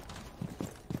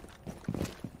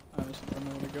 I just don't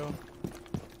know where to go.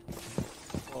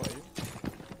 Oh,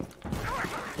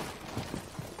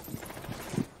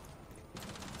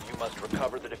 You must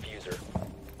recover the diffuser.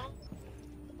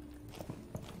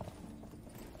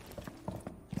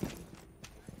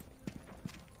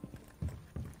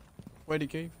 where'd he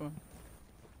came from?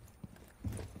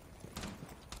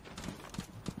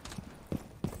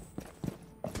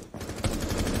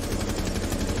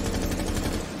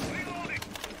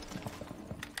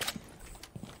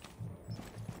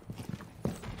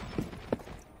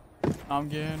 I'm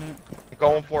getting it. I'm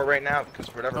going for it right now, because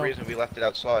for whatever Oh. reason we left it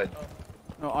outside.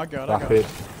 No, I got it. Vapid.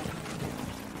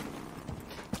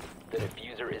 The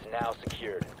diffuser is now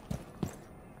secured.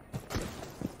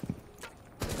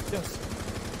 Yes.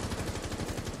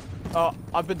 Oh,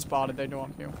 I've been spotted. They know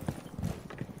I'm here.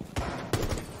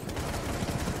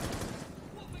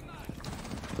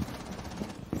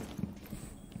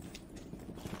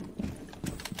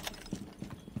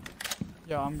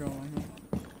 Yeah, I'm going.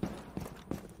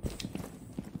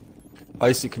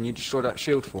 Icy, can you destroy that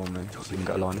shield for me? So you can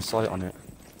get a line of sight on it.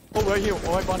 Oh, right here.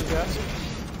 Oh, right behind his ass.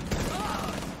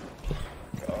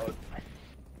 God.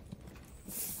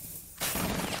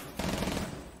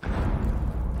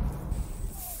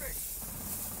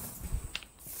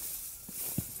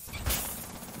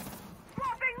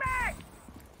 Swapping mag!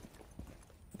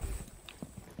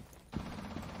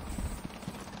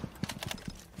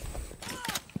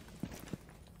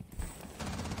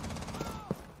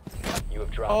 You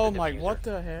have dropped Oh the my, diffuser. what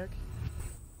the heck?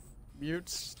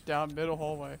 Mutes down middle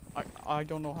hallway. I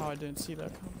don't know how I didn't see that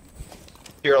coming.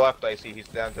 To your left, I see he's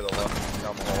down to the left,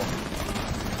 down the hole.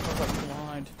 I was like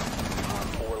blind.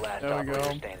 4 last There we go.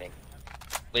 operators standing.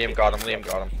 Liam got him, Liam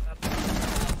got him.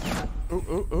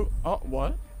 Ooh. Oh,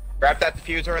 what? Grab that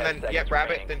diffuser and 10 then, yeah, seconds grab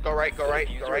it, remaining. then go right, go The right,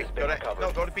 diffuser go right, has go been to, recovered.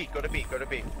 no, go to B, go to B, go to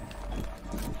B.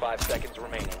 5 seconds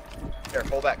remaining. Here,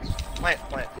 hold X. Plant.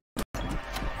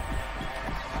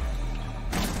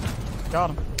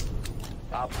 Got him.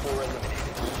 Op 4 eliminated.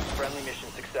 Friendly mission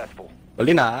successful.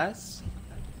 Really nice.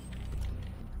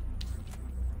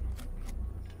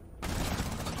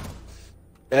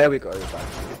 There we go,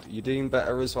 Vapid. You're doing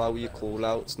better as well with your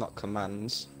callouts, not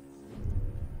commands.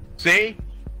 See?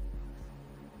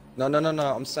 No,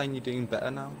 I'm saying you're doing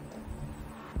better now.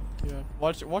 Yeah.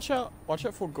 Watch out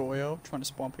for Goyo trying to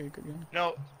spawn peek again.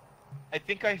 No, I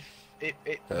think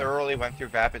it thoroughly went through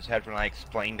Vapid's head when I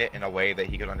explained it in a way that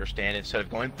he could understand instead of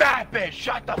going, Vapid,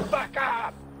 shut the fuck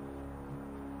up!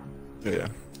 Yeah.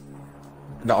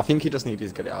 No, I think he just needed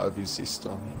to get it out of his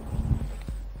system.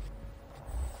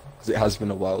 Because it has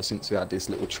been a while since we had this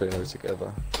little trio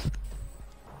together.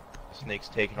 Snake's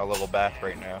taking a little bath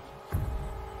right now.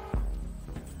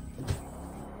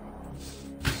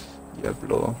 Yeah,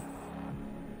 Blow.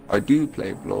 I do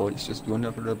play Blow, it's just you're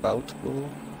never about Blow.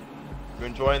 You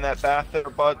enjoying that bath there,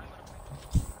 bud?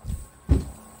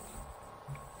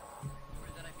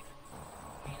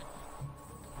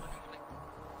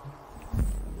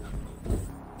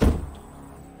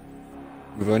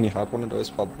 We've only had one of those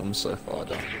problems so far,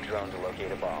 though. Use your drone to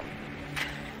locate a bomb.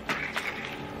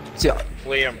 See,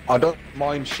 Liam. I don't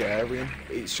mind sharing,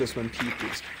 it's just when people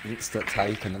instant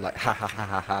take and they're like, ha ha ha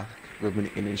ha ha, rubbing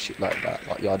it in and shit like that.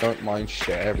 Like, yeah, I don't mind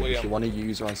sharing. If you want to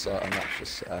use on certain maps,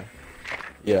 just say.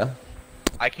 Yeah?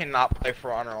 I cannot play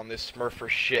For Honor on this Smurf for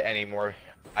shit anymore.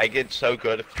 I get so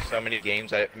good at so many games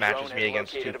that it matches me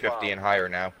against 250 and higher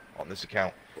now on this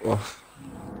account. Oh.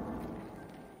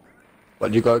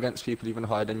 But you go against people even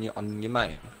higher than you on your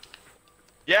main?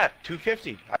 Yeah,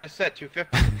 250. I just said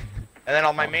 250. And then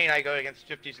on my main, I go against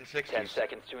 50s and 60s. 10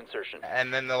 seconds to insertion.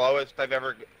 And then the lowest I've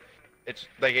ever... It's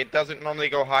like, it doesn't normally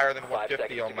go higher than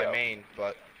 150 on my main,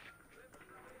 but...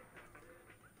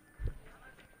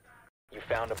 You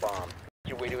found a bomb.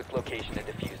 Make your way to its location and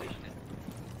defuse it.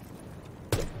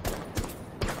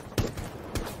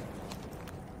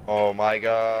 Oh my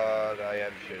god, I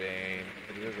am shitting.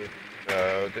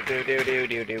 Oh,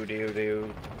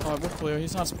 do. Alright, we're clear.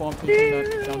 He's not spawn peeking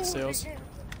that downstairs.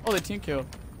 Oh, they team killed.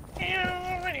 Let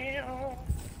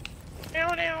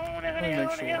me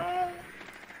make sure.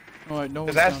 Alright, no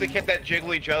one's Because that's down the here. kid that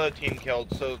Jiggly Jello team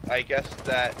killed, so I guess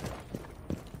that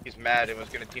he's mad and was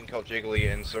gonna team kill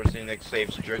Jiggly, and Sorcinek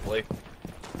saves Jiggly.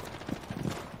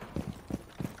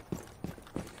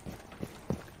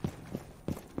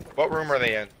 What room are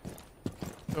they in?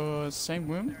 Same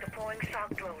room? Deploying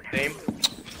shock drone. Name?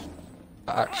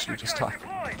 I actually just typed.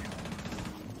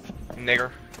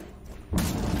 Nigger.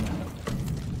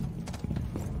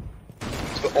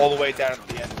 So all the way down at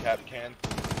the end cap can.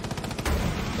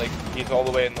 Like, he's all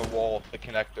the way in the wall, the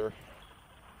connector.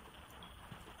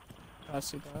 I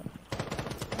see that.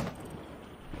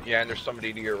 Yeah, and there's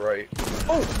somebody to your right.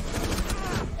 Oh!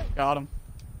 Got him.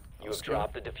 You have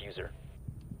dropped the diffuser.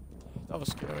 That was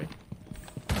scary.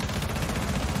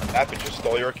 That bitch just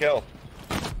stole your kill.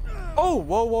 Oh!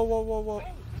 Whoa, whoa, whoa, whoa, whoa.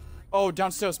 Oh,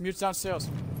 downstairs. Mute downstairs.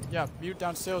 Yeah, mute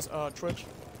downstairs, Twitch.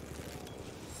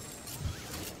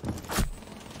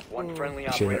 One friendly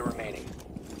Shit. operator remaining.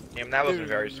 Damn, that wasn't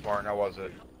very smart, now was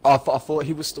it? I thought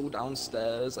he was still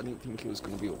downstairs. I didn't think he was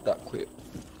going to be up that quick.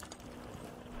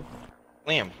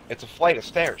 Liam, it's a flight of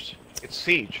stairs. It's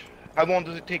Siege. How long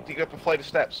does it take to get up a flight of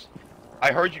steps?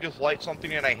 I heard you just light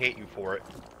something and I hate you for it.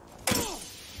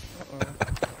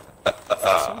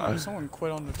 Someone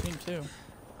quit on the team too.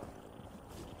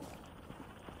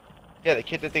 Yeah, the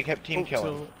kid that they kept team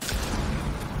killing.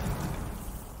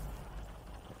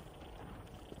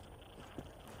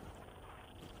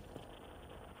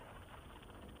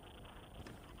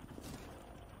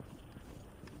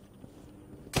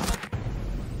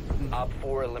 Op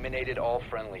 4 eliminated all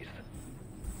friendlies.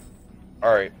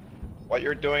 Alright. What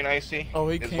you're doing, Icy, Oh,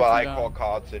 he is came what from I down. call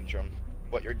COD syndrome.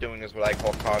 What you're doing is what I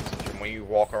call COD syndrome, when you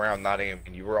walk around not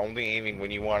aiming. You were only aiming when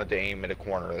you wanted to aim at a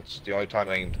corner. That's the only time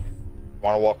I aimed. You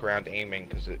want to walk around aiming,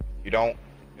 because you don't,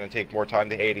 it's going to take more time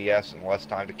to ADS and less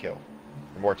time to kill.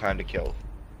 Or more time to kill.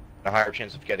 And a higher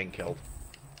chance of getting killed.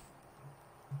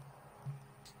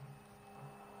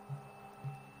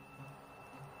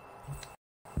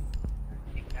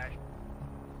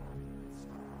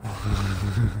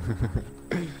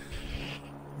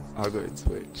 I'll go to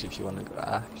Twitch if you want to go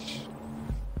Ash.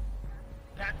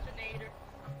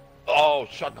 Oh,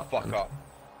 shut the fuck up.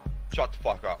 Shut the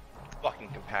fuck up. Fucking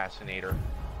capacinator.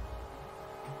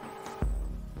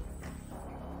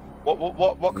 What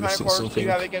kind of Missing cars do something. you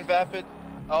have again, Vapid?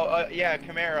 Oh, yeah,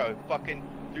 Camaro. Fucking.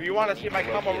 Do you want to see my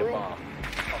Locate a Camaro? bomb.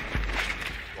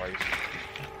 Twice.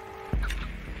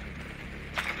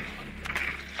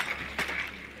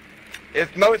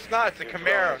 No, it's not. It's a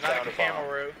Camaro, not a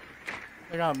Camaro.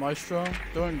 I got a Maestro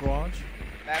doing garage.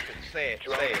 Vapid, say it.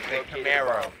 Drone Say it. Say located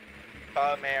Camaro.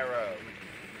 bomb. Camaro.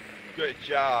 Good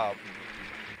job.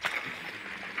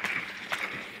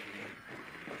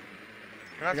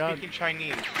 You're not God. speaking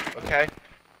Chinese, okay?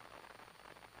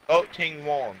 Oh, Ting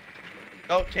Wong.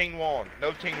 No Ting Wong.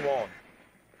 No Ting Wong.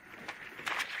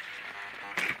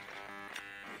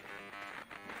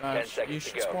 10 seconds You to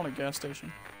should go. spawn a gas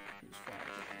station. Use flash.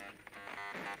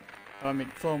 I mean,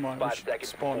 flow mine. 5 We should seconds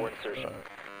spawn before insertion.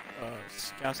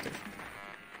 gas station.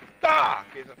 Ah!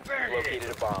 He's a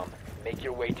Located a bomb. Make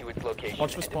your way to its location.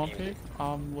 Watch the and spawn defuse peak. it.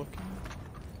 I'm looking.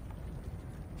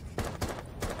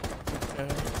 Okay.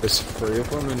 There's 3 of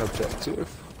them in objective.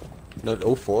 No,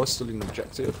 all 4 are still in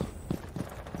objective.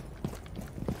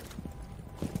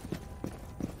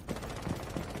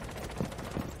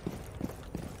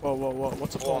 Whoa, whoa, whoa.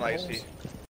 What's up? Oh, nice.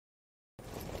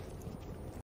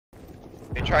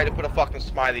 They tried to put a fucking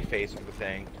smiley face on the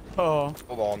thing. Oh.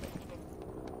 Hold on.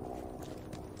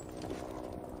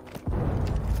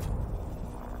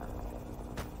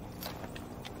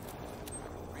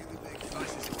 Really big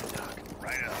fuzz is going dark.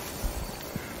 Right up.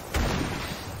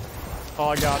 Oh,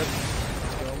 I got it.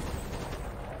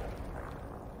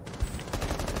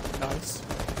 Let's go. Nice.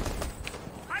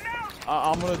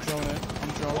 I'm gonna drone it. I'm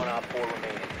One droning. Op 4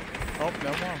 remaining. Oh,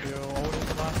 no more. You're holding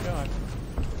the last guy.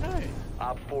 Hey.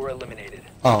 Op 4 eliminated.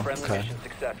 Oh, Friendly okay. mission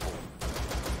successful.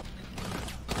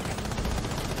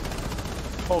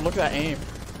 Oh, look at that aim.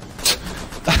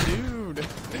 Dude.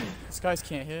 These guys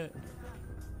can't hit.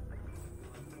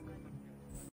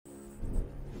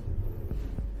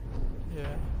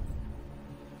 Yeah.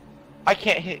 I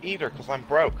can't hit either because I'm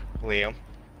broke, Liam.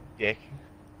 Dick.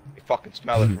 You fucking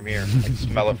smell it from here. I can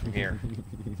smell it from here.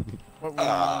 What which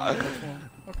one?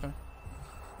 Okay.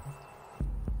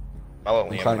 Smell it,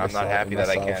 Liam, and I'm not happy that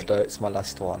I can. Though. It's my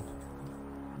last one.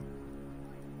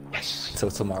 Yes. Till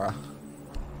tomorrow.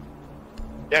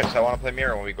 Yes, I want to play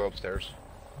Mirror when we go upstairs. Is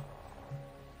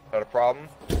that a problem?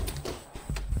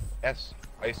 Yes.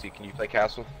 Icy, can you play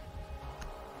Castle?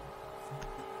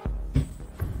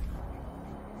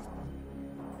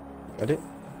 Got it?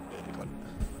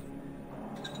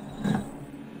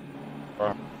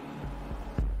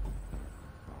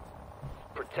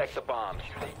 Protect the bombs.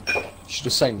 You should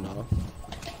just say no.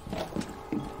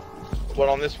 What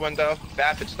on this window?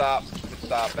 Vapid stop.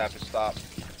 Stop. Vapid stop.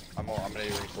 I'm gonna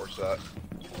reinforce that.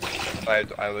 I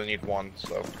only need 1,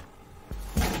 so.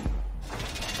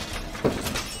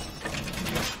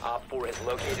 Op 4 has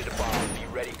located a bomb. Be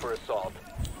ready for assault.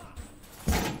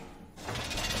 And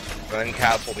then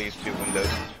castle these 2 windows.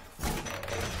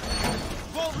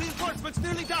 Wall reinforcements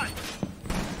nearly done.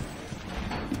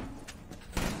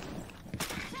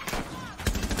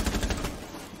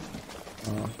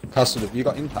 Castle, have you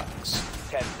got impacts?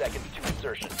 10 seconds to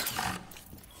insertion. 5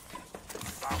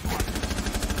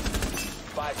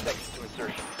 seconds to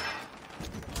insertion.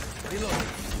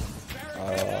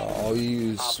 I'll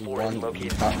use Op 4 one is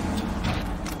located. impact.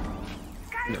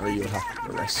 No, you'll have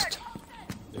the rest.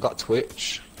 I've got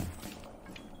Twitch.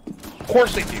 Of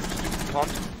course they do, stupid cunt.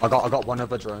 I got one of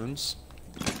the drones.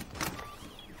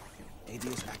 AD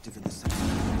is active in the center.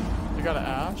 You got an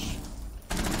Ash?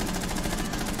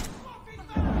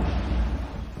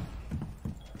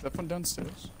 That one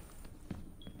downstairs.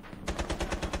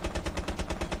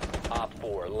 Op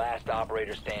 4, last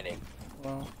operator standing.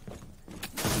 Wow.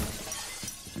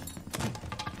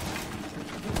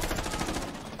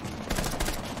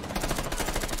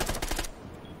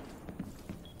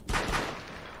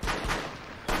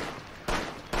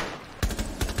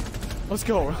 Let's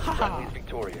go. Friendly's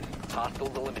victorious.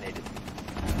 Hostiles eliminated.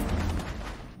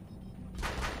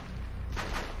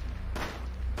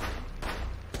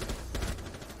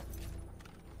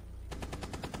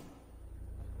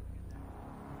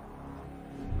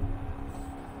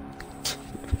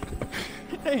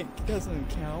 Hey, it doesn't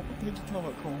count. What did you tell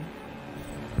about Cole?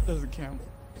 It doesn't count.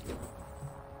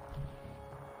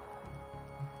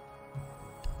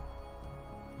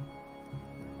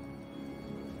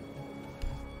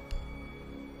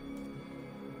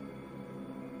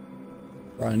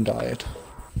 Ryan died.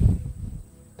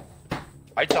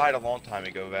 I died a long time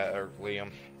ago, Liam.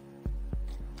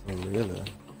 Oh, really?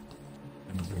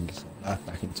 And bring some life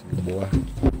back into the boy.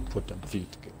 Put them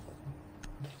feet together.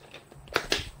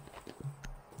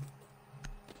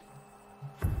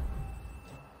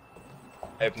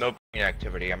 I have no brain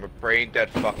activity. I'm a brain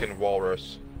dead fucking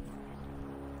walrus.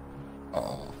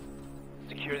 Oh.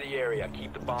 Secure the area.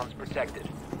 Keep the bombs protected.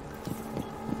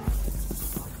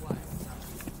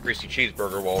 Greasy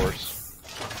cheeseburger walrus.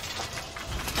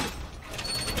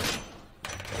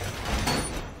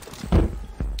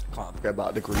 Can't forget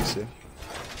about the greasy.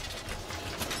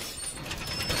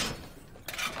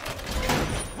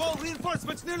 Wall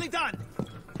reinforcements nearly done.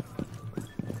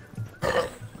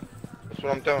 That's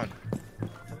what I'm doing.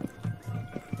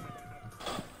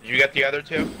 Did you get the other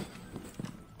 2?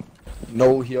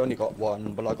 No, he only got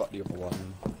one, but I got the other one.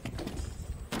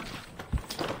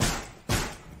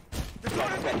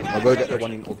 I'll go get the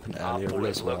one in open Op area 4 as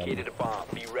has well. located a bomb.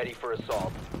 Be ready for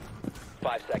assault.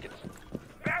 5 seconds.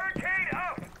 Barricade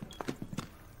up!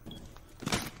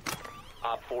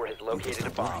 Op 4 has located a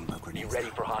bomb. Be ready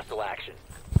for hostile action.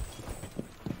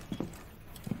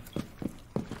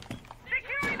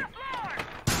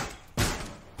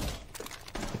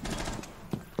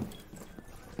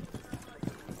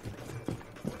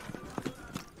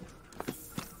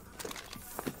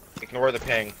 Ignore the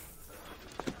ping.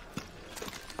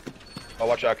 Oh,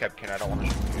 watch out, Captain. I don't want to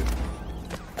shoot you.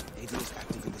 AD is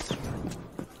active in the sector.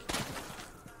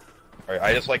 Alright,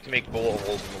 I just like to make bullet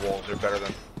holes in the walls. They're better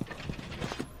than...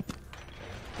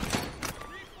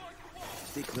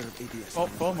 Stay clear of ADS. Oh,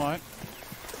 well, mate.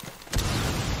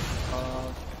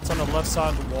 It's on the left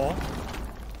side of the wall.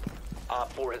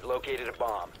 Op 4 has located a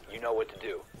bomb. You know what to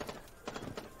do.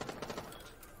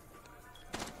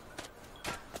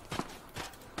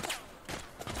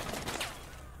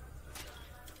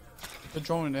 They're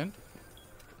droning in.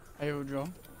 I hear a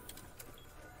drone.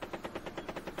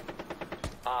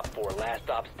 Op 4, last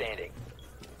stop standing.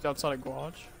 He's outside a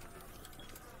garage.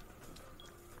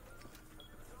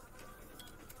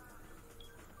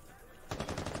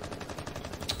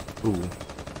 Ooh. Wait,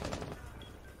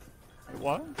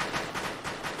 what?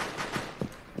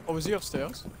 Oh, was he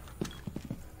upstairs?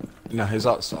 No, he's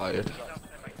outside.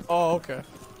 Oh, okay.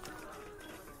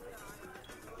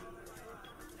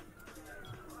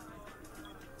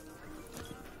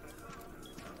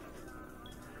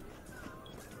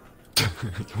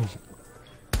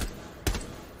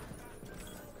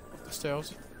 The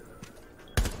stairs.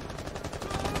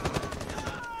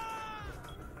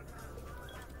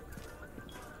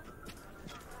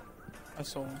 I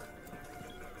saw him.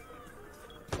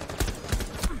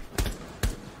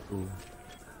 Ooh.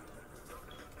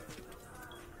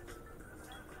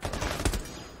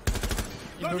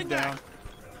 He moved down.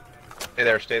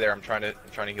 Stay there. I'm trying to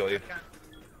heal you.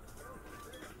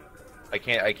 I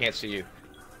can't see you.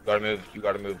 You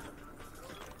gotta move.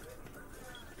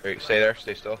 Wait, stay there,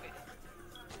 stay still.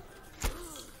 I'm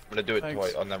gonna do it Thanks.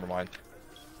 twice. Oh, never mind.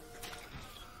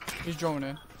 He's droning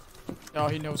in. Oh,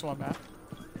 he knows where I'm at.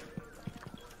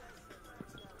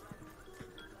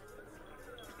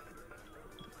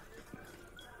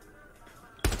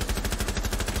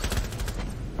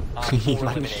 Op He 4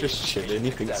 man's eliminated. just chilling,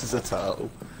 he thinks he's a turtle.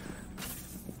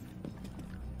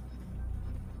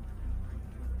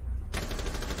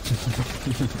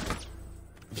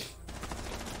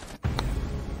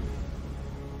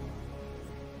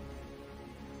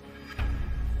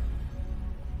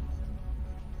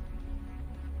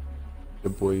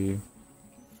 Good boy.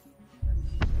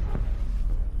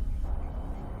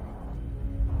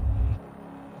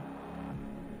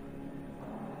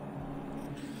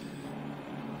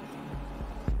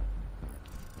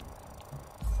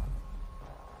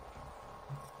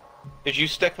 Did you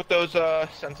stick with those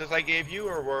senses I gave you,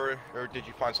 or did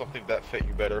you find something that fit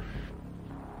you better?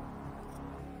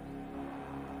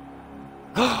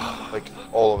 Like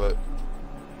all of it.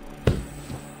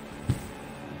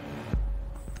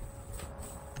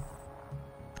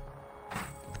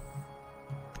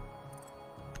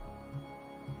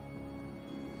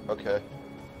 Okay.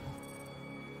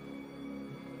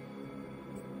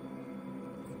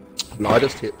 No, I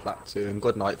just hit platoon.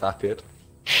 Good night, Vapid.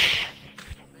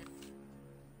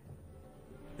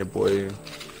 Yeah, boy.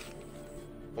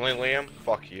 Only Liam?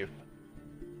 Fuck you.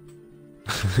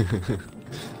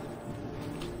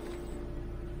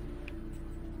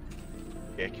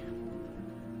 Dick.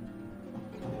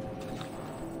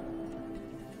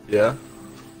 Yeah.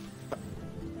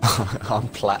 I'm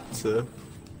platter.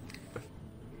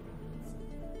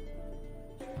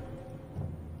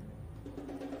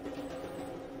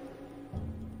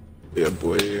 Yeah,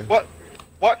 boy. What?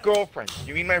 What girlfriend?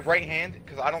 You mean my right hand?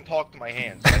 Because I don't talk to my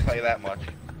hands. I'll tell you that much.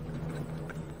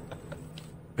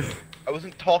 I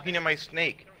wasn't talking to my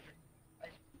snake.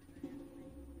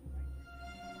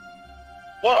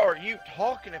 What are you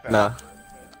talking about? Nah.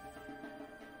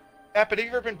 Yeah, but have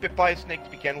you ever been bit by a snake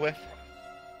to begin with?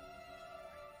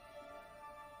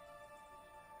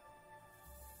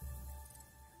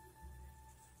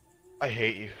 I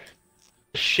hate you.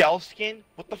 Shell skin?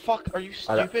 What the fuck? Are you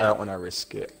I stupid? don't want to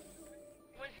risk it.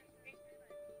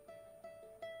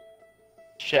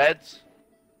 Sheds?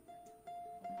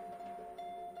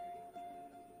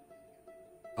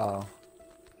 Oh.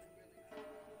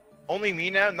 Only me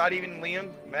now? Not even Liam?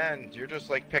 Man, you're just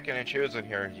like picking and choosing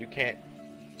here. You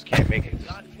just can't make it.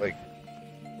 Like,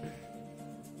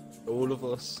 All of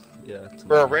us? Yeah.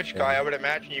 for a rich guy, I would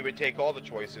imagine you would take all the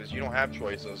choices. You don't have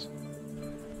choices.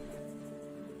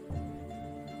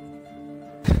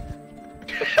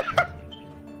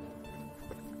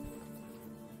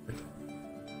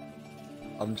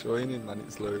 I'm joining, man.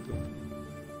 It's loading.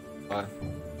 Bye.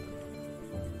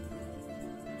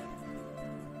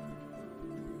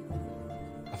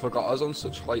 I forgot I was on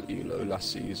such high elo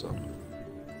last season.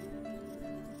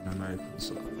 In American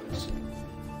servers.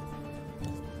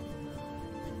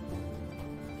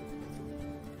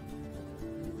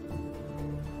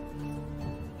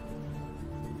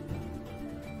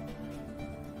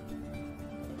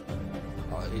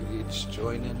 It's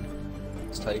joining.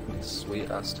 It's taking its sweet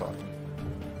ass time.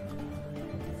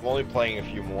 I'm only playing a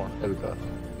few more. There we go.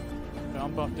 Yeah,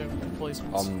 I'm about doing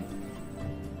replacements.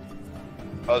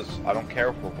 Because I don't care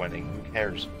if we're winning. Who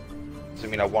cares? Doesn't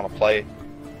mean I want to play.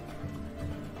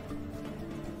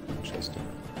 Interesting.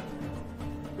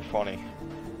 You're funny.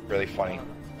 Really funny.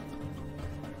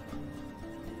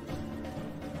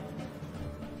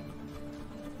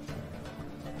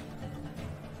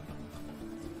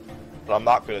 But I'm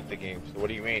not good at the game, so what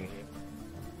do you mean?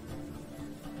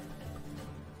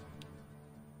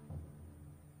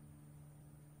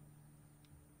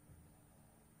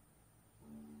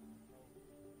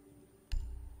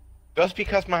 Just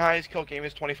because my highest kill game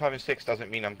is 25 and 6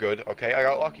 doesn't mean I'm good, okay? I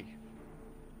got lucky.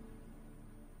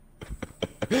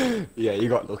 Yeah, you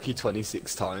got lucky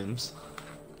 26 times.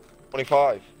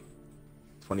 25.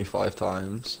 25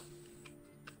 times.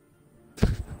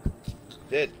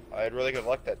 Did. I had really good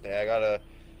luck that day. I got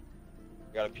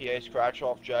a PA scratch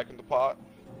off Jack in the Pot.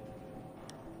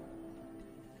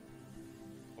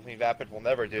 Something Vapid will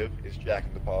never do is Jack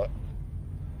in the Pot.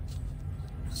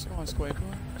 Just come on, Squake.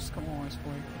 Just come on,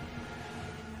 Squake.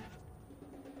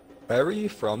 Where are you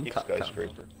from, Keep Cat?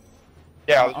 skyscraper.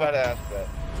 Yeah, I was about to ask that.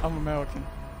 I'm American.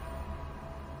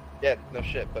 Yeah, no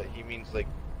shit, but he means like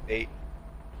 8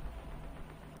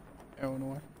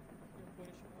 Illinois.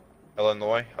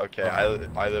 Illinois. Okay, I live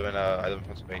in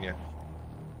Pennsylvania.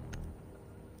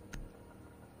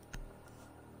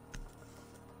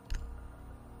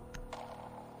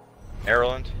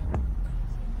 Maryland.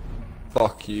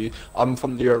 Fuck you. I'm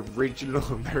from the original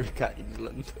America,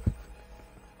 England.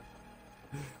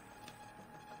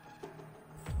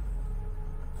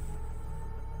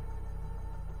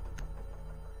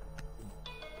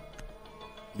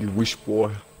 You wish,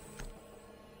 boy.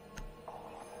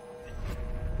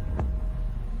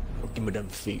 Give me them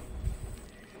feet.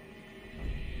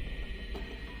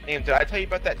 Damn, did I tell you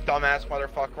about that dumbass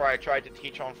motherfucker I tried to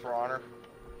teach on For Honor?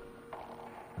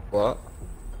 What?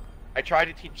 I tried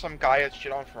to teach some guy that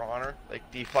shit on For Honor, like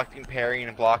deflecting, parrying,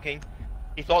 and blocking.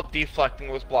 He thought deflecting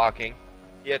was blocking.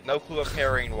 He had no clue what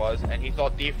parrying was, and he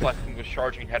thought deflecting was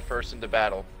charging headfirst into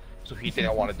battle. So he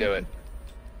didn't want to do it.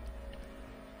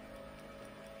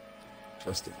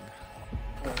 Interesting.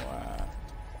 Wow.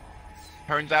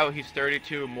 Turns out he's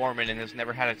 32, Mormon, and has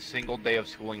never had a single day of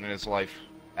schooling in his life.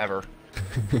 Ever.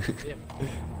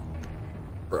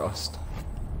 Rust.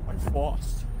 Like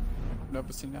Frost.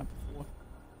 Never seen that before.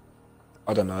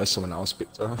 I don't know, someone else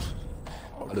picked up.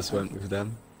 I just went with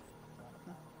them.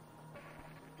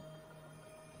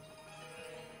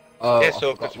 Oh, Yeah, so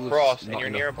I if it's forgot Frost there's and not you're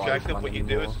near enough objective, Vive what money you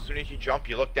do is anymore. as soon as you jump,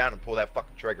 you look down and pull that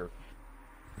fucking trigger.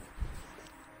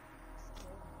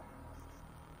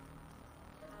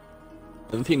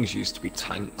 Them things used to be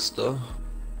tanks, though.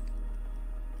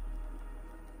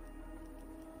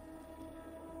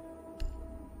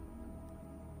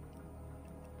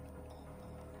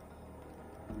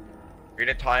 You're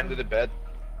gonna tie him to the bed.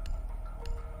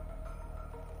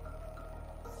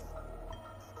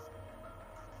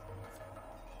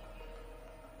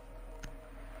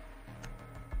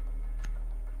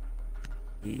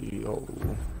 Yo.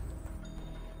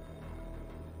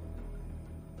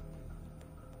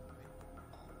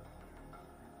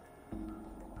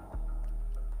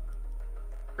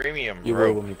 Premium, You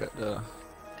bro. will when we get there.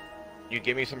 You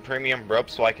give me some premium rope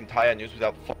so I can tie a noose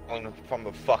without falling from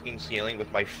the fucking ceiling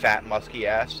with my fat, musky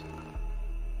ass.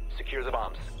 Secure the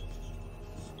bombs.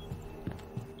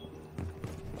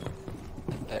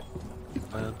 Heck,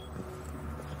 man.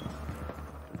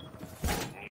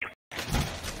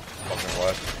 Fucking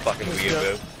what? Fucking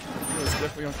weeaboo. It was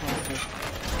definitely uncomfortable.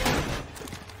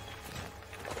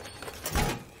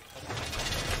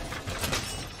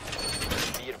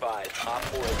 Be advised, Op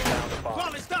 4 has found a bomb.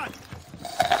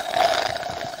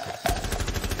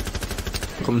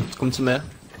 Come to me.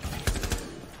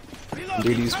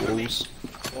 Do these walls.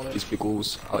 These big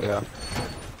walls. Oh yeah.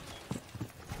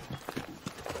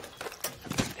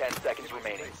 10 seconds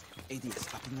remaining.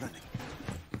 ADS up and running.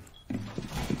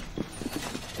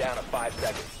 Down to 5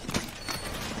 seconds.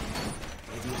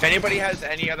 If anybody has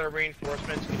any other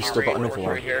reinforcements, can you Still got reinforce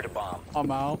another right here? The bomb. I'm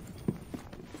out.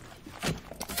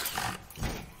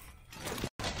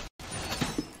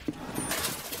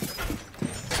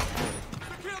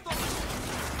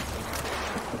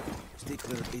 Stay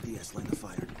clear of ADS line of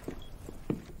fire.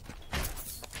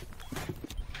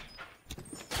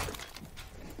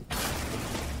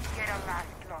 Get a last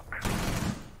look.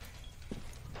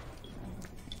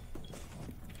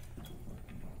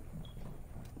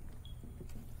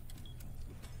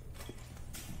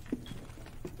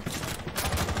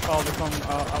 Oh, they come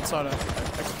outside an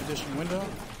expedition window.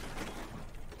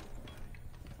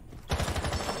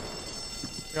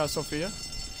 We got Sophia.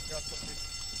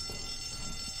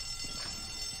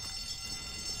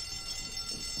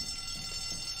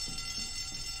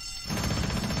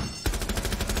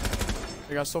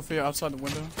 We got Sophia outside the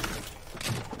window.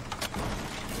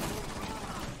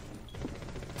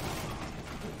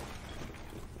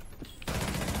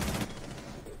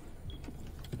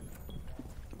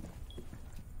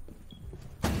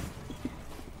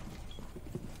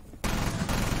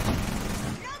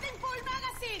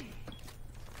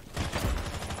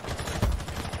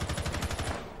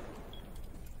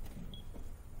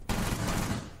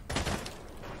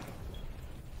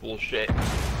 Bullshit.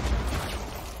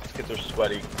 These kids are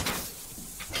sweaty.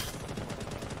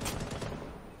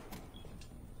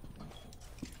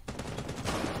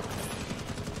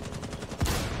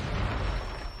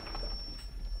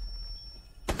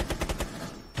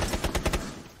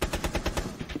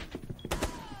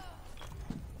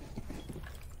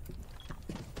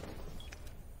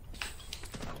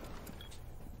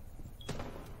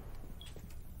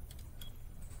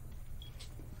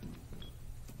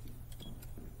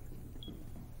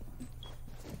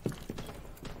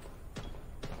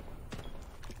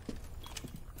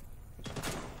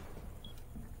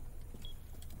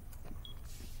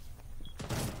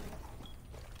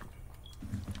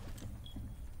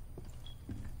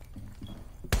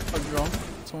 A drone.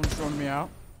 Someone's droned me out.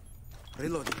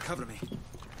 Reloading, cover me.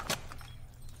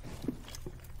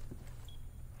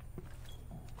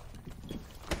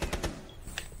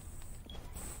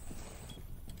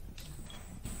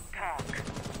 Talk.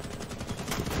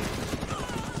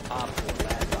 Op 4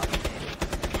 last option.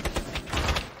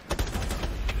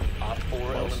 Op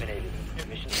 4 eliminated.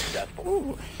 Mission successful.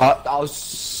 Ooh. I was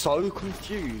so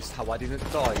confused how I didn't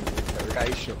die in the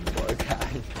interrogation, but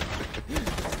okay.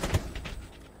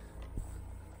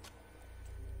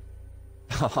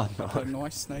 Oh no. A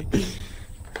nice snake.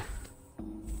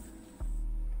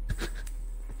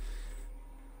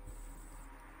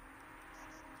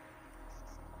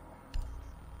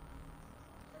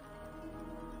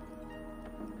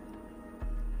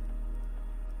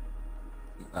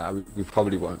 We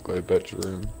probably won't go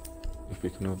bedroom if we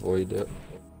can avoid it.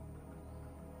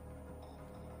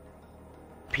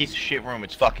 Piece of shit room,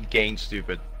 it's fucking gay and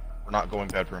stupid. We're not going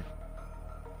bedroom.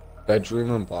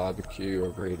 Bedroom and barbecue are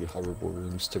really horrible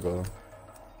rooms to go.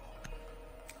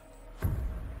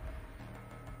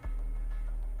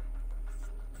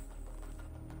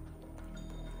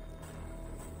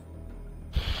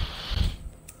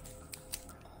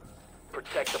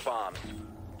 Protect the bombs.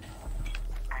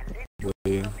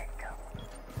 We-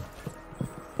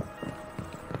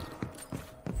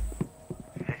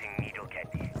 Setting needle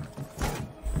candy.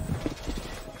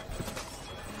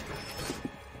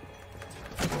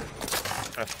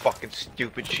 What kind of fucking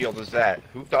stupid shield is that?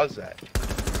 Who does that?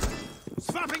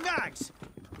 Swapping mags!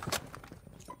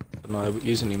 No, we're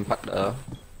using impact there.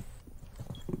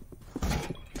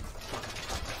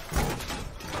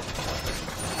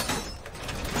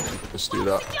 Let's do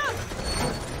that.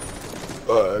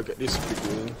 Get this big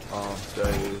room. Oh,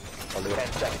 Dave. 10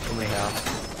 seconds Coming remaining. out.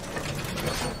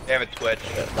 They have a Twitch.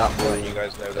 That Well, one. you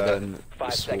guys know And that. then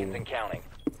 5 this seconds wall. and counting.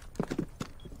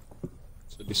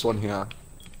 So this one here.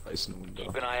 Facing the window.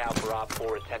 Keep an eye out for Op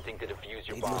 4 attempting to defuse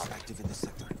your bomb. ADS active in the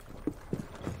sector.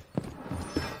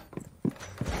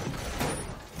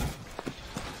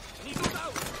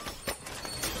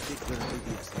 Take clear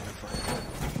of ADS line of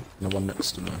fire. The one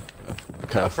next to me. Yeah.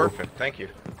 Careful. Perfect, thank you.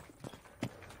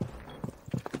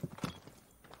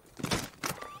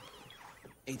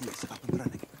 ADS up and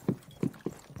running.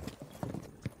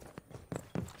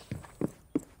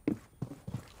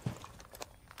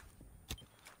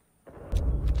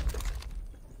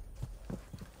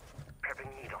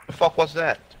 Prepping needle. The fuck was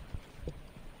that?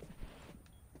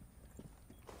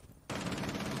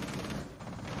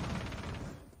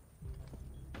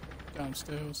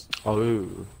 Downstairs. Oh.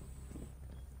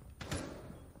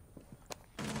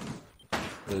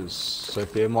 There's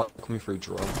Sophia might be coming through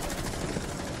drone.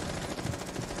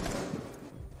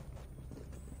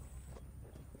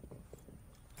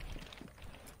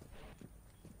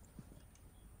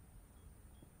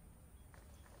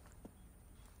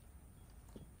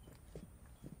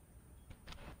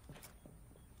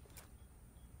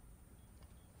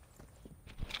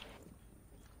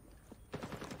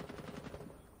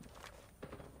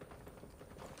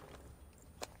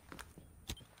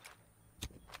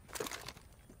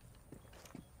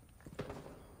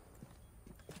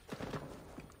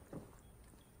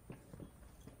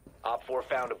 Op 4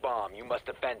 found a bomb. You must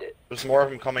defend it. There's more of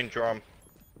them coming, drum.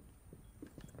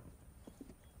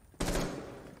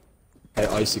 Hey,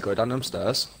 Icy, go down them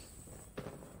stairs.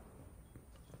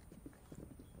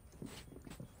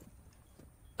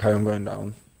 Okay, I'm going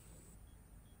down.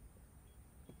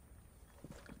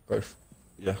 Go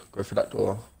for that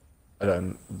door, and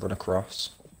then run across.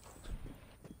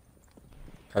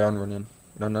 Okay, I'm running.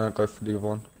 No, go for the other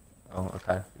one. Oh,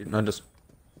 okay. No, just.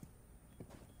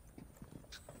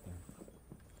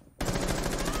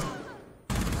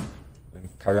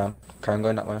 Carry on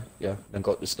going that way. Yeah, then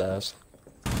go up the stairs.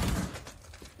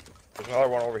 There's another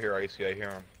one over here, Icy. I hear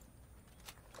him.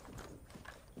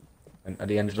 And at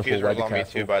the end of the Diffuser's hallway, be on me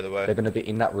careful. too, by the way. They're gonna be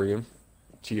in that room,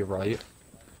 to your right.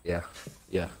 Yeah.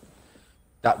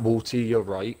 That wall to your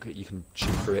right, you can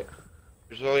shoot through it.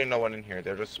 There's really no one in here.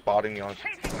 They're just spotting me on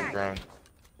the ground.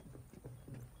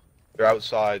 They're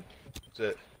outside. That's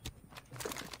it.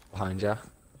 Behind you. Right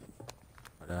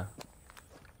there.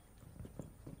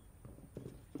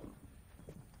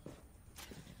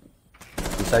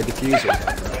 You say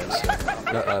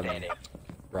diffusers? No,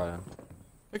 Ryan.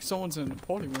 I think someone's in the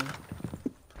party room.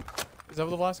 Is that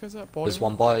where the last guy's at? Party There's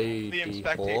room? one by The the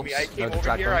inspecting horse. me. I came No, the over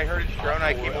drag here. one. I heard his drone.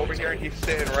 I came over here, and he's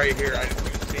sitting right here. I didn't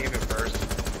even see him at first.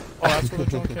 Oh, that's where the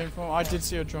drone came from? I did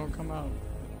see a drone come out.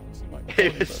 Seemed like He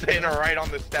party, was but- sitting right on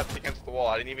the steps against the wall.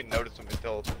 I didn't even notice him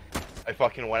until I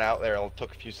fucking went out there. It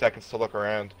took a few seconds to look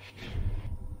around.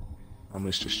 I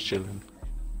was just chilling.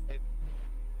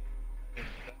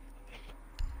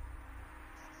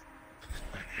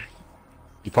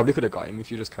 You probably could have got him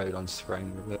if you just carried on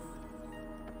spraying with it.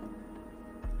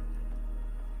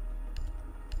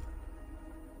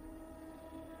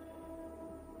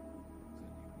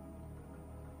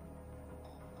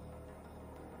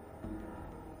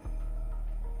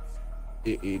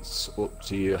 It's up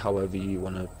to you, however you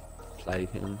want to play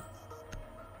him.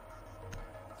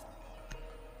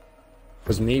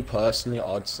 Because me personally,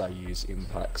 I'd say use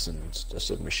impacts and a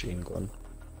submachine gun.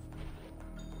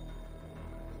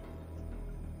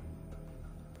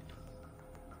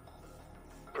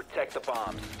 Protect the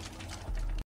bombs.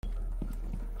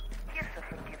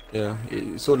 Yeah,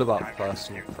 it's all about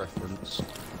personal preference.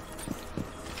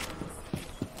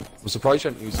 I'm surprised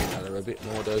you don't use the Heller a bit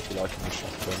more though, if you like the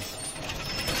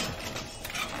shotgun.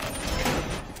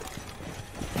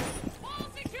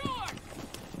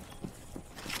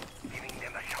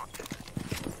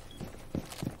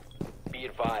 Be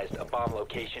advised, a bomb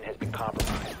location has been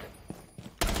compromised.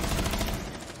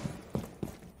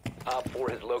 Op 4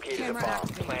 has located Camera a bomb.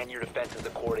 activated. Plan your defenses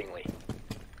accordingly.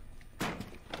 10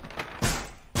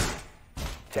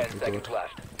 Very seconds good.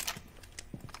 left.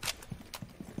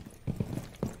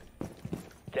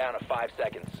 Down to 5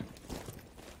 seconds.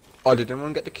 Oh, did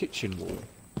anyone get the kitchen wall?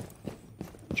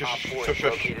 Just Op 4 shush, has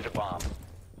shush. located a bomb.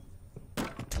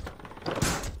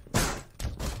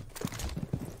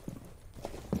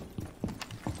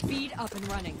 Speed up and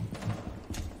running.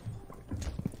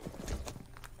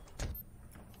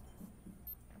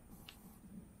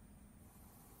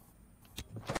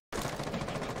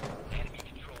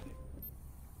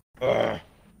 Ugh.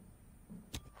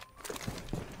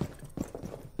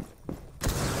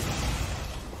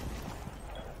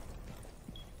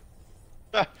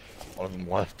 One of them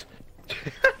left.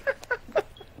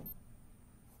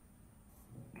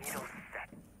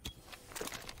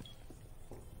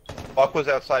 Buck was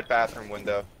outside bathroom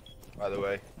window, by the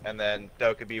way, and then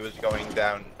Dokkaby was going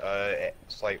down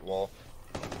slight wall.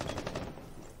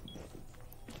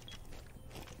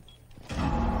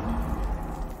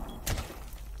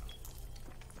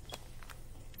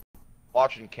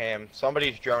 Watching cam.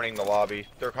 Somebody's droning the lobby.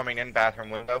 They're coming in bathroom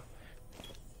window.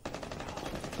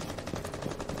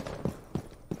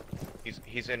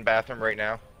 He's in bathroom right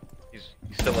now. He's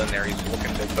still in there. He's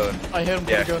looking at the. I hit him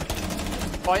Yeah. pretty good.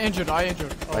 Oh, I injured. Oh, I injured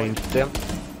them.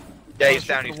 Yeah, Oh, he's shoot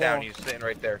down. for He's the down. wall. He's sitting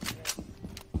right there.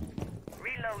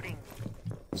 Reloading.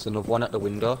 There's another one at the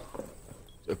window.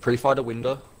 So pre-fire the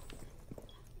window.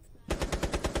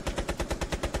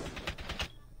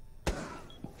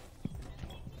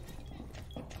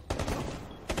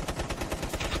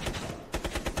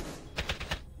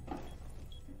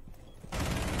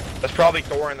 That's probably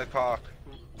Thor in the cock.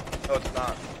 No, it's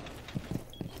not.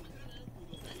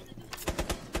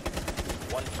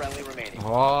 One friendly remaining.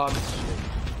 Oh,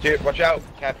 Dude, watch out.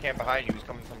 Cap cam behind you. He's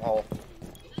coming from hall.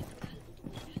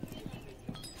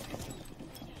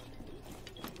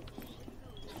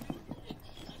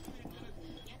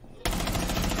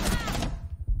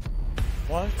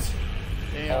 what? All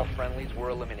Damn. friendlies were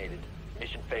eliminated.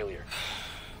 Mission failure.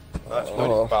 That's Oh.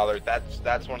 what he's bothered.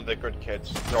 That's one of the good kids.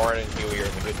 Zoran and Huey are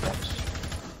the good ones.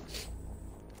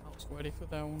 I was ready for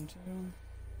that one too.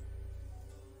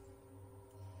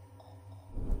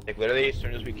 Like literally, as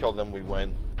soon as we kill them, we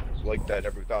win. It's like that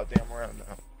every goddamn round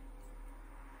now.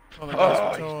 Oh, the guys Oh, were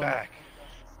he's towing. back.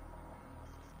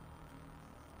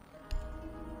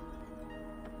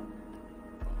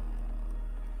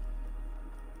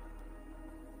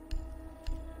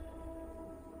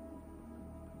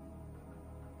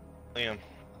 Liam,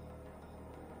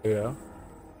 Yeah.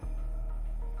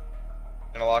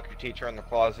 gonna lock your teacher in the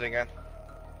closet again?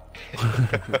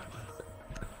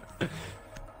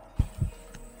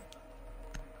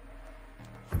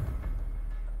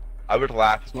 I would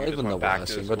laugh It's if not you just even the went back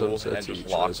worst to the thing I've done school to a and just teacher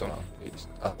locked as them. well.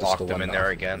 That's Locked the them one in that there I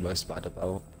feel again. most bad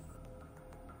about.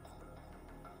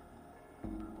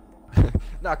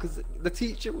 Nah, because the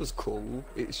teacher was cool.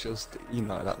 It's just, you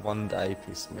know, that one day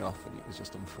pissed me off and it was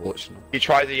just unfortunate. He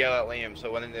tried to yell at Liam,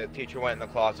 so when the teacher went in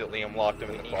the closet, Liam locked him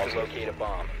in We the need to closet. locate a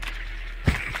bomb.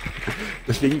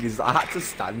 The thing is, I had to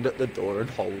stand at the door and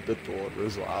hold the door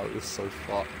as well. It was so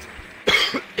fucked.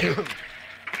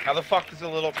 How the fuck does a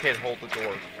little kid hold the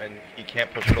door and he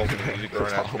can't push it open because he's a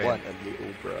grown ass I man? wasn't a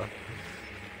little, bro.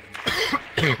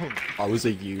 I was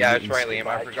a unit. Yeah, that's in right, school. Liam.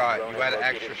 I forgot. You had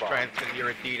extra strength in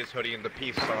your Adidas hoodie and the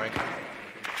peace sign.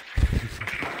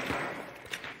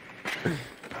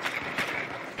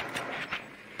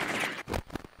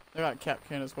 I got cap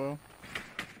can as well.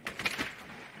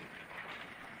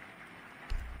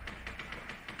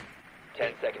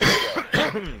 Ten seconds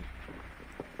to go.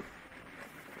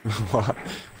 What?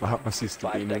 About my sister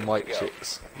 5 being in seconds white to go.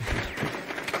 chicks.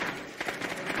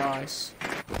 Nice.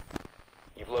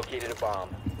 You've located a bomb.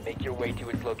 Make your way to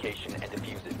its location and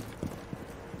defuse it.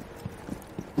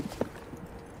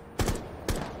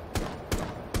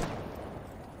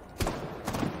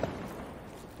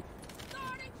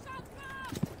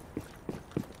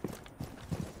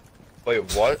 Wait,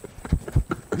 what?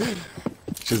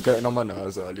 She was getting on my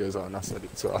nerves earlier, so and I said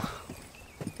it to her.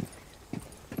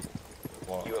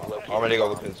 Well, You have located I'm gonna go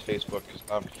look bomb. at his Facebook because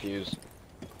I'm confused.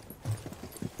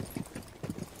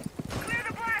 Clear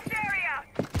the blast area!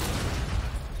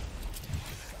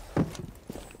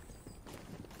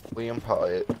 Liam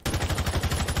Pyatt.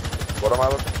 What am I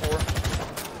looking for?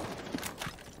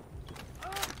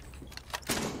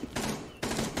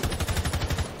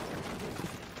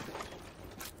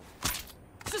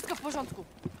 Wszystko w porządku.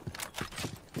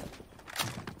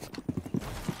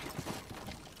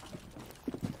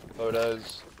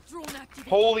 Photos. Drone activated.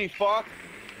 Holy fuck!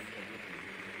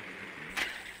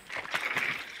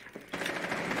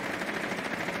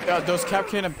 Yeah, those cap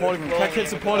can and porting room. Cap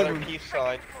can's in porting room. Peace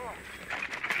sign.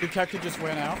 Dude, cap can just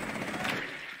went out.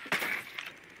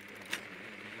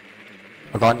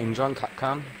 I got an injury on Cat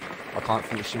Cam. I can't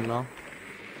finish him now.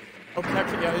 Oh, cap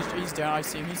can, yeah, he's down. I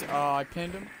see him. I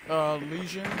pinned him.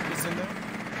 Legion is in there.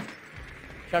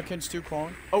 Cap can's too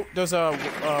crawling. Oh, there's a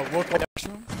work next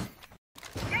room.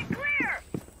 Get clear!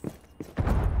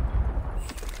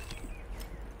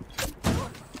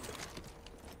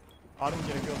 I didn't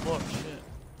get a good look. Shit.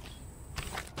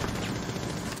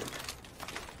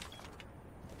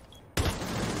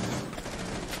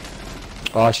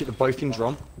 Oh, shit, they're both in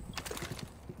drum.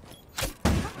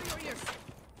 Cover your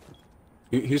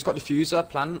ears. Who's got diffuser?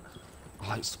 Plant?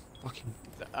 Oh, it's fucking...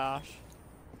 The Ash.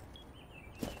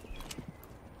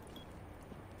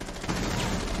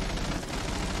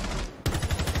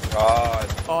 God.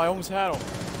 Oh, I almost had him.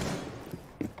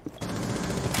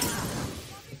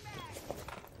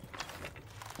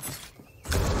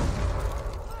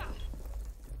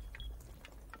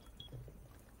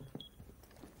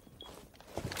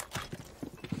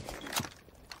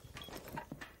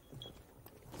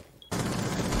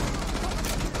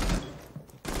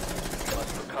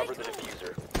 Must recover the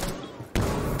diffuser.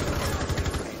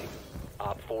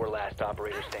 Op 4 last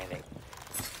operator standing.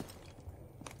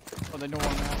 Oh, they know where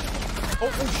I'm at.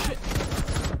 Oh shit.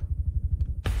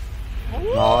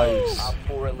 Nice. Op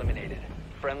 4 eliminated.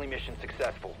 Friendly mission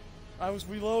successful. I was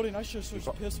reloading. I should have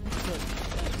switched pistol.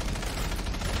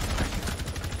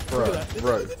 Bro, that.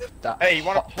 bro. That Hey, you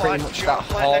wanna pretty plant- much you that wanna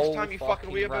plant next whole time, you fucking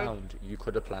fucking weirdo? round you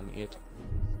could have planted.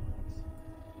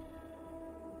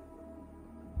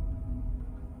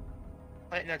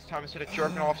 Play it next time instead of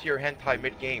jerking off to your hentai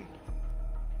mid-game.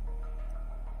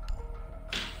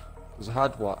 Because I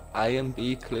had, what, A and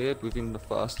B cleared within the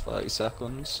first 30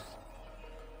 seconds.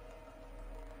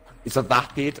 It's a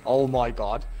vapid, oh my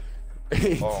god.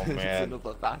 It's, Oh, it's man.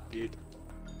 another vapid.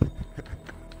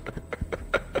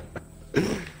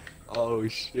 Oh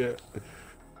shit.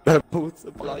 They're both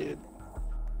supplying.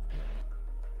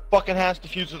 Fucking has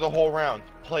diffuser the whole round.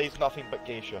 Plays nothing but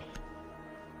geisha.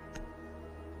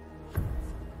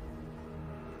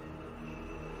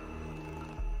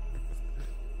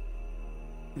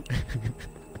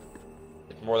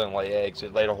 It's more than lay eggs,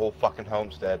 it laid a whole fucking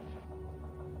homestead.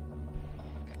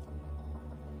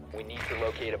 We need to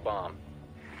locate a bomb.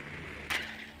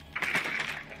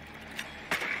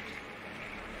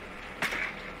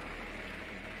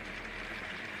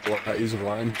 What that is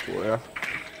Ryan for you.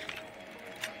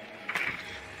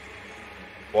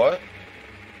 What?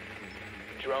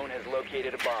 Drone has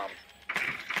located a bomb.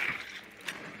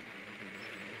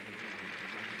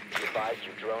 Be advised,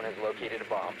 your drone has located a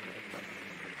bomb.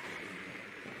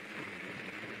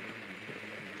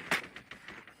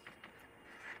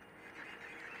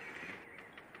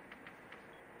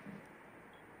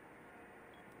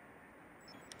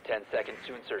 Ten seconds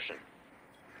to insertion.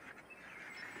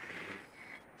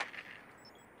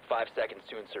 5 seconds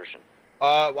to insertion.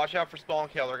 Watch out for spawn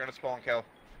kill. They're gonna spawn kill.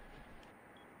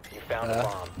 You found a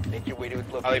bomb. Make your way to its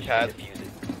Alley location pad. and defuse it.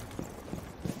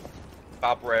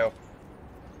 Top rail.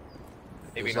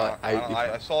 Maybe There's not. like 80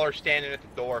 I saw her standing at the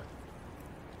door.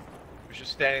 She was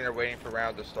just standing there waiting for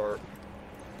round to start.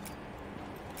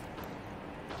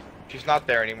 She's not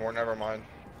there anymore. Never mind.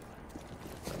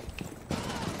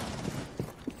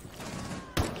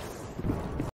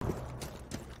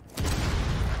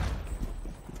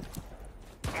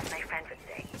 As my friend would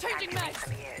say, Changing I've mags.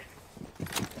 some years.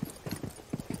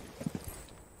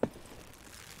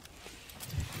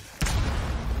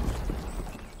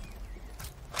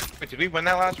 Wait, did we win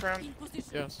that last round? In position.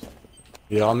 Yes.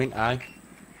 Yeah, I'm in A.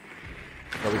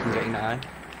 So we can get in A.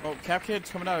 Oh, Cap Kid's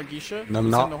coming out of Geisha. No, I'm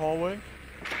He's not. in the hallway.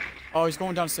 Oh, he's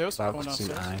going downstairs. Going Valk's in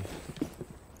downstairs.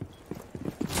 A.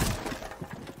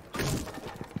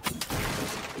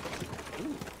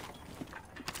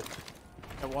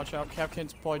 Yeah, watch out. Cap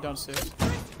Kid's probably downstairs.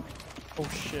 Oh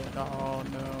shit. Oh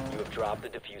You no. have dropped the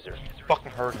diffuser.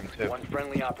 Fucking heard him too. One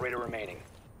friendly operator remaining.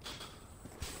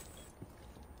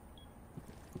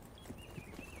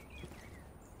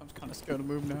 I'm kind of scared to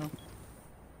move now.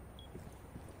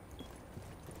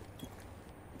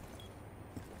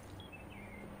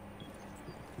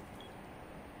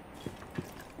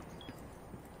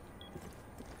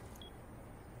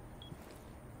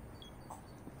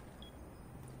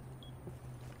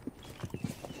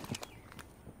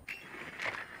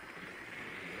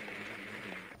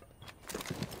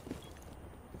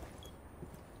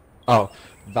 Oh,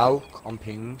 Valk on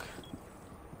ping.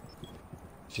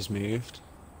 She's moved.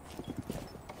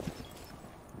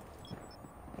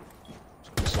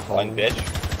 It's a hole. Fine, bitch.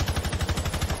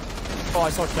 Oh, I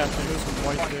saw Cap Kid. There's some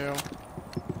white there.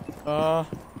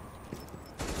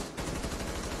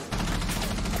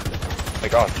 My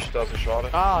God, she still hasn't shot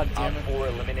it. Ah, Op damn it. 4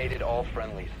 eliminated all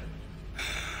friendlies.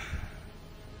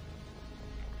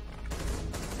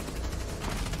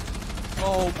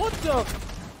 Oh, what the?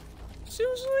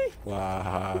 Seriously?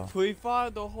 Wow. We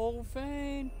fired the whole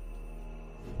thing.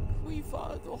 We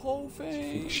fired the whole I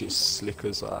thing. think she's slick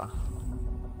as that.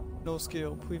 No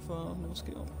skill. Pre-fire, no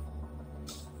skill.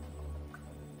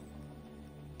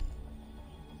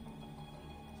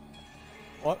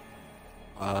 What?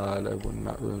 They wouldn't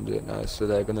that room, didn't they? So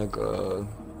they're gonna go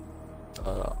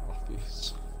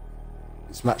office.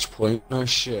 It's match point. No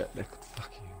shit. They could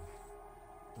fucking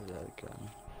do that again.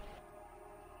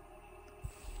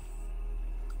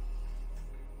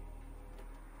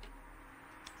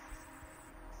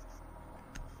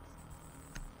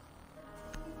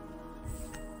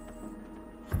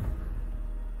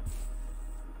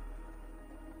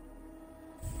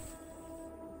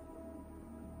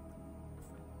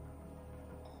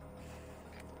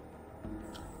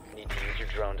 Need to use your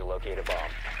drone to locate a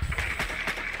bomb.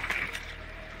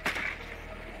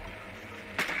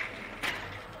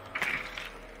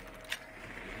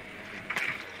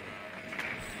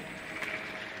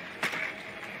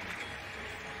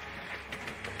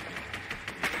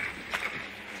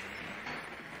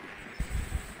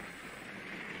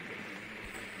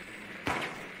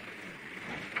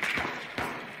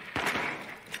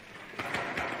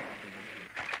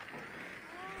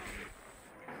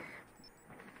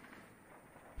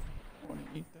 I wanna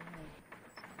eat that.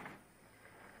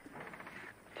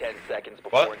 10 seconds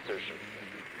before What? insertion.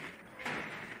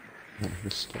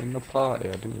 Just in the party.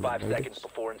 I didn't even 5 notice. seconds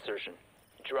before insertion.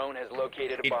 Drone has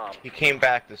located a He, bomb. he came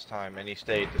back this time, and he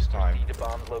stayed this time. Proceed to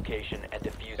bomb's location and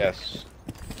defuse it. Yes.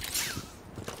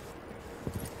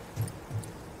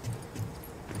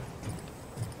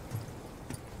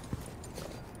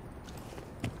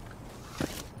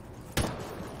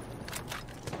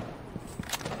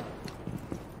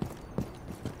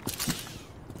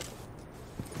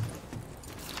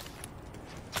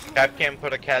 Cat can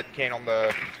put a cat can on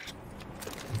the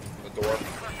door.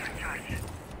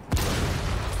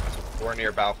 Door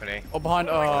near balcony. Oh, behind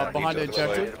behind the He's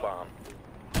over the way. ejector. Located a bomb.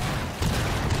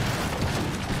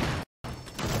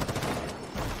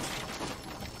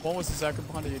 One was the second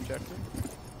behind the ejector.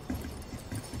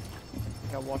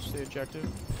 Yeah, watch the ejector.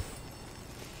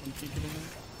 I'm peeking in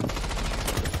there.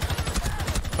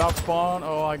 About spawn.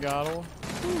 Oh, I got him.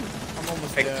 I'm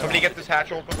almost Hey, dead. somebody get this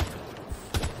hatch open.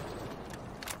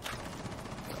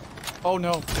 Oh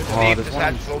no. Oh, See, if there's this one.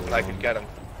 hatch is open, I can get him.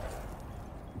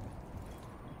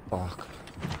 Fuck.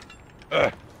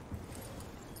 Ugh.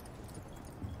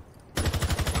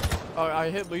 Oh, I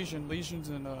hit Legion. Legion's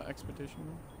in expedition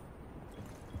room.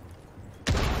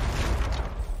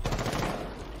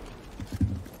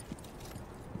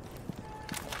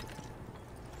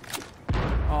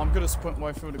 Oh, I'm gonna sprint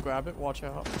way through to grab it. Watch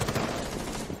out.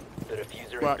 The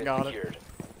diffuser Right, has been got it. secured.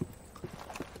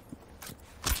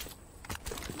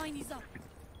 Mine is up.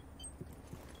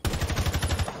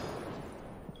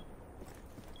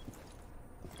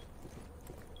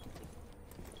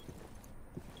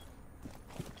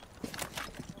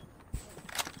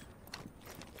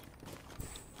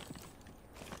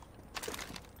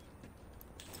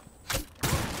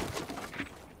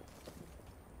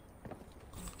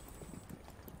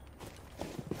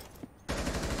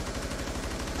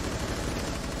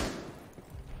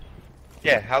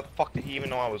 Yeah, how the fuck did he even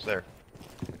know I was there?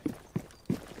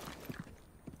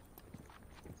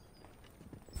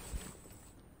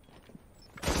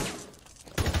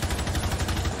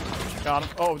 Got him.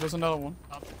 Oh, there's another one.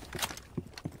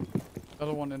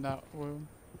 Another one in that room.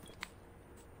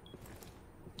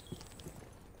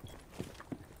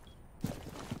 He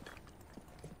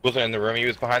wasn't in the room, he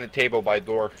was behind the table by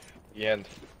door. The end.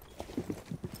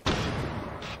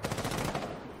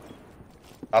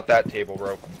 Not that table,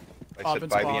 bro. I Oh, said been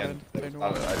by the spotted. end. They I did know.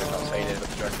 not say it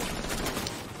objective.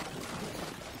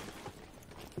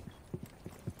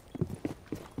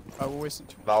 I will waste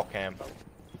it. Valcam.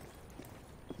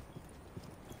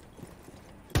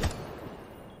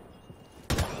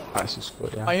 That's just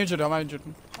good, yeah. I injured him. I injured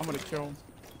him. I'm gonna kill him.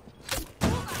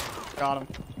 Got him.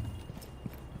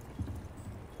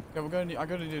 Yeah, I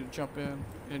gotta need to jump in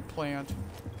and plant.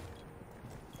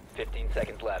 15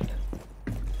 seconds left.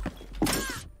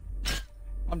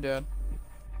 I'm dead.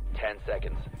 10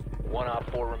 seconds. 1 op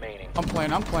 4 remaining. I'm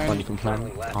playing. I'm When playing. you can plan.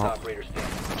 Friendly, last Oh, operator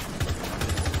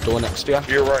standing. door next to you.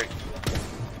 You're right.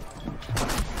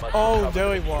 Must Oh, recover there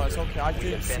the he was. diffuser. Okay, I We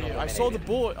did have see been it. I saw the eliminated.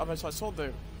 bullet. I saw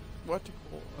the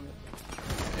vertical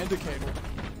indicator.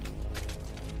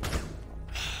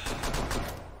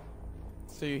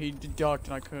 See, he ducked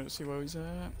and I couldn't see where he's at.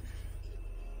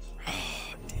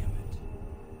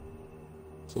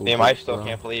 It's all Damn, I good, still bro.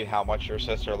 can't believe how much your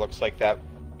sister looks like that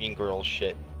mean girl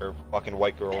shit, or fucking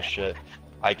white girl shit.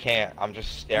 I can't. I'm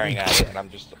just staring at it and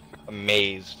I'm just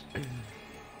amazed.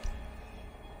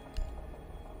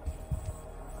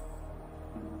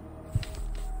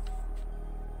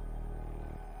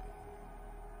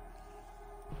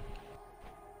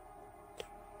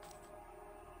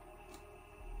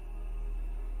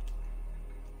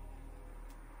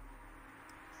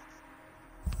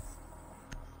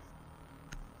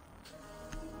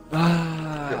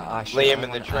 I should- Liam I in the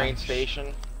want train Ash.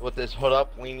 station with his hood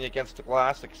up, leaning against the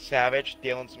glass like a savage,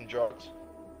 dealing some drugs.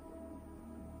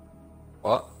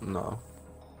 What? No.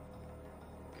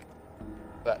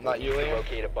 That not you, Liam?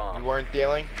 Locate a bomb. You weren't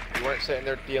dealing? You weren't sitting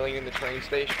there dealing in the train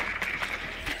station?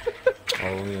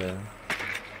 Oh yeah.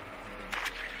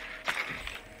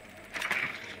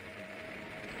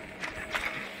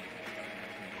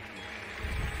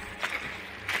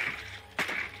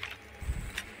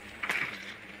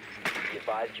 Be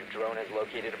advised your drone has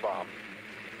located a bomb.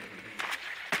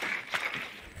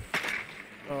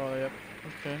 Oh, yep.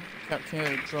 Okay.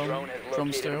 Can't Drone drum has located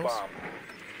a stairs. bomb.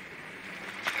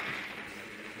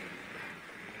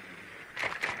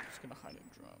 Just gonna hide in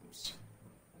drums.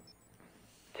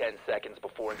 10 seconds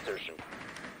before insertion.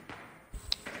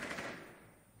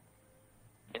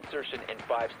 Insertion in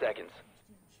 5 seconds.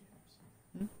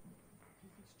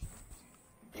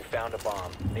 You found a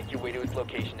bomb. Make your way to its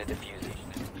location and defuse it.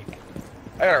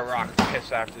 I gotta rock and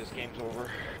piss after this game's over.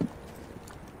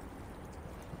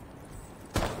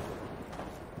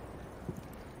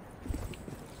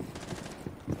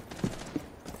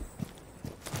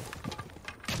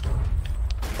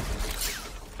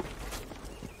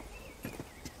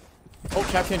 Oh,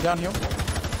 Captain down here.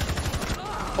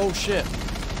 Oh shit.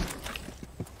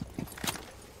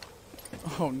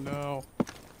 Oh no.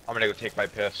 I'm gonna go take my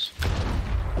piss.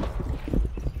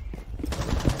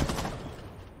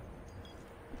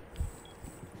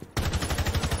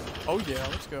 Oh yeah,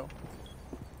 let's go.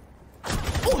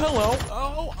 Oh hello.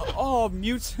 Oh,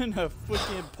 Mute's in a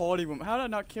freaking party room. How did I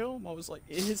not kill him? I was like,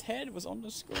 his head was on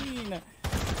the screen.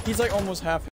 He's like almost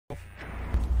half health.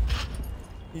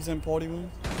 He's in party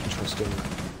room. Interesting.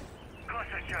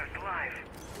 Cluster charge live.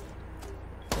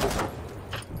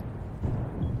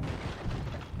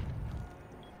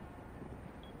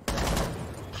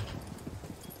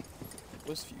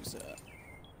 Where's Fuse at?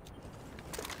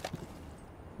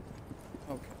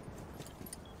 Okay.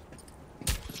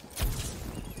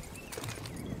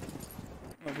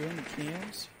 Are we on the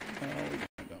cams? No, we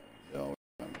don't. No,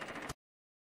 we don't.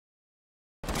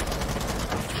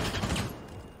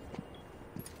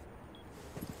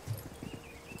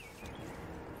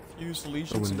 Fuse The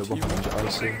legions and window behind you, I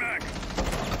see.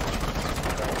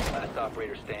 Last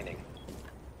operator standing.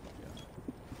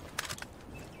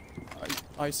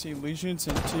 I see legions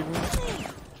and T-room.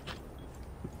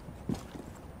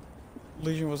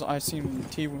 Legion was I seen in the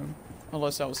T-room,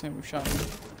 unless that was him who shot me.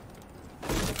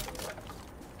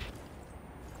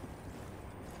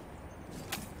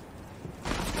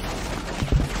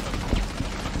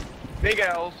 Big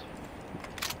L's.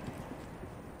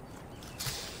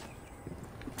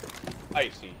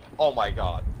 Icy. Oh my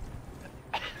god.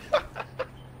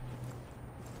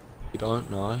 You don't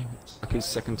know. It's like his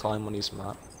second time on his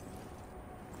map.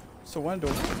 So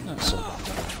Wendell. No. So,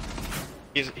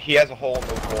 He has a hole in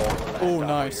the wall. Last Oh, operator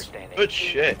nice. standing. Good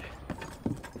shit.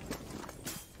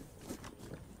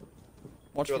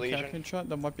 Watch Your the Legion. Capcan shot.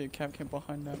 There might be a Capcan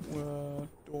behind that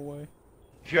doorway.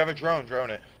 If you have a drone, drone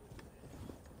it.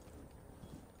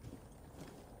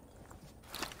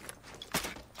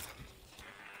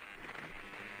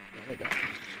 There we go.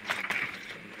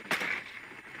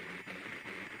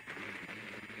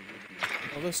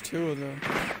 Oh, there's two of them.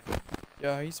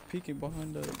 Yeah, he's peeking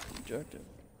behind the objective.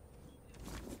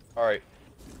 Alright.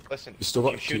 Listen, you still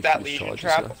got if you shoot two that fuse Legion charges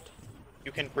trap, left.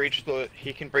 you can breach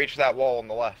he can breach that wall on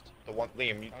the left. The one,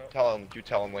 Liam, you tell him,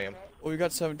 Liam. Oh, we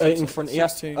got 17. In front of you.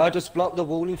 16. Just block the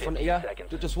wall in front of you. 15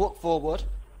 seconds. Just walk forward.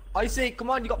 I see, come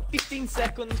on, you got 15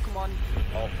 seconds, come on.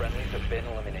 All friendlies have been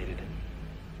eliminated.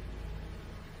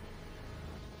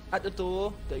 At the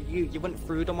door, you went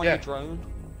through them on Yeah. your drone.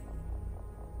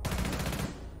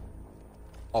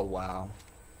 Oh wow.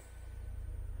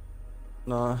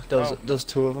 No, there's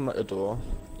two of them at the door.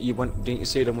 Didn't you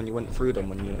see them when you went through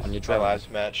them on your My drone? last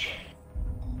match.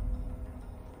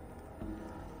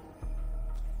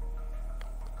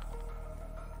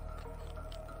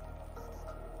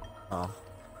 Oh.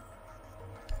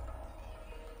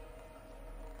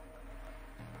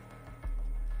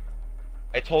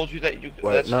 I told you that you.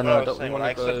 Wait, That's no, what no, I was don't saying. we When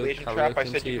I wanna said go Legion trap, I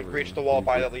karaoke said you tea could breach room? the wall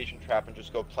by You- the Legion trap and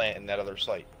just go plant in that other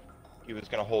site. He was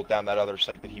gonna hold down that other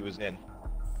site that he was in.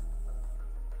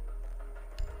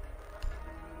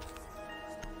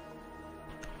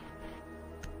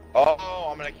 Oh,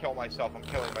 I'm gonna kill myself. I'm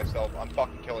killing myself. I'm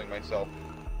fucking killing myself.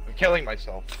 I'm killing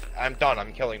myself. I'm done.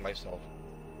 I'm killing myself.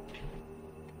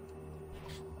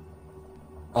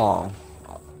 Oh,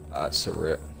 that's a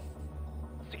rip.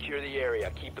 Secure the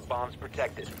area. Keep the bombs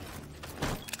protected.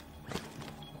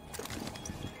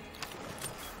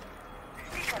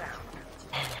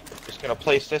 Just gonna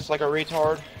place this like a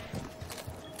retard.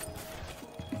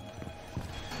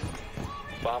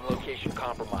 Bomb location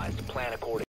compromised. Plan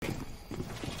accordingly.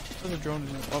 There's a drone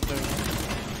in there. Up there.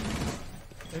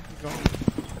 Take the drone.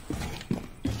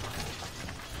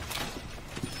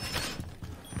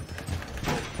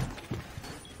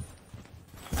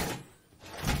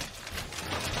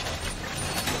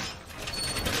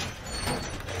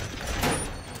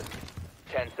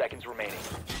 Seconds remaining.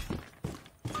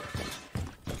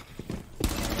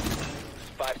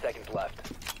 5 seconds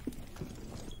left.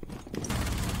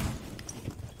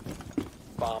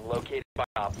 Bomb located by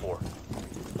Op 4.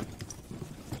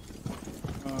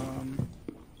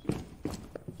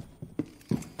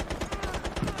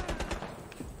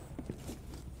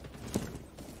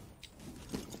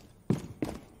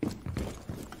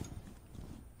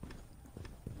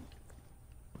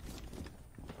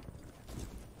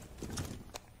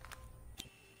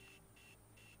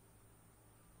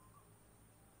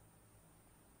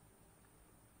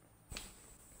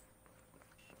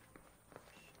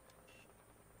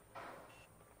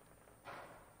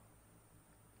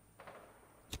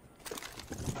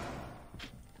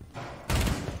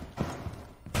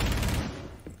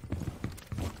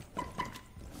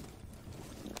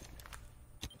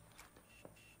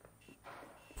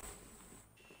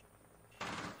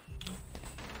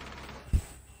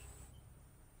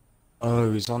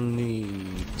 Oh, he's on the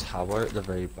tower at the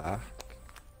very back.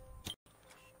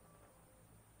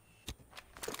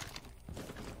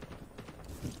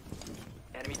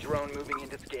 Enemy drone moving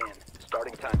into scan.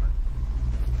 Starting timer.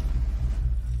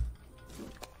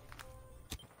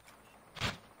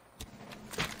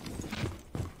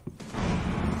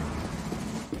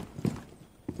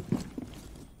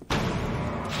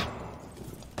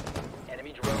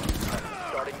 Enemy drone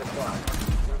starting the clock.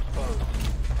 You're exposed.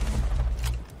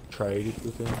 Traded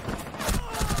with him.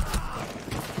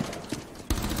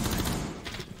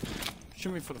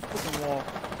 Shoot me for the fucking wall.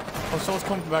 Oh, someone's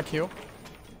coming back here.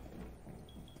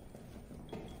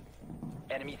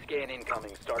 Enemy scan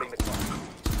incoming. Starting the clock.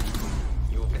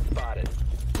 You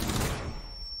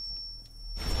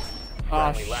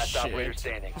Ah, Friendly, last operator shit.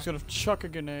 standing. He's gonna chuck a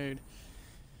grenade.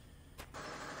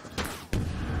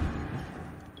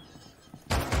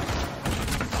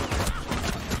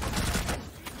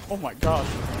 Oh my gosh.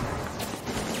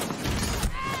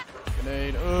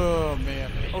 Grenade. Oh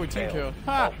man. Oh, he team Failed. killed.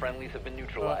 All Ha! friendlies have been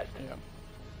neutralized. Yeah.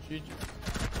 GG.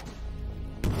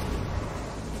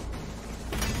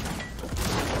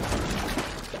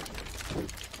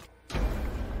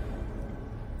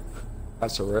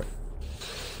 That's alright.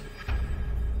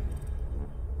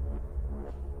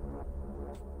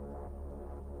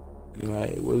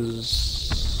 Anyway, it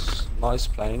was nice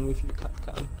playing with you,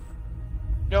 Capcan.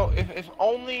 No, if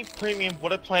only Premium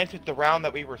would have planted the round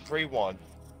that we were 3-1.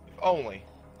 If only.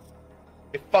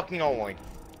 If fucking only.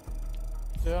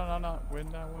 Did I not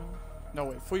win that one? No,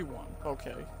 wait, 3-1.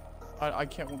 Okay. I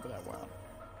can't win that round.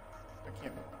 I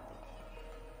can't win.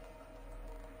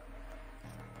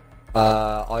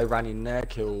 I ran in there,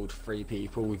 killed 3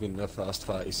 people within the first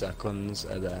 30 seconds,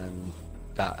 and then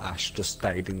that Ash just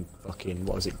stayed in fucking,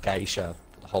 what was it, Geisha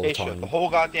the whole Geisha, time. the whole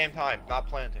goddamn time, not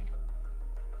planting.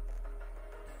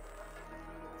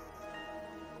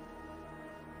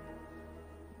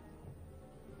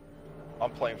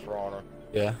 I'm playing for honor.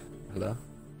 Yeah, hello?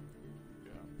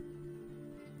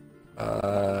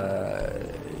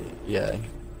 Yeah. Okay.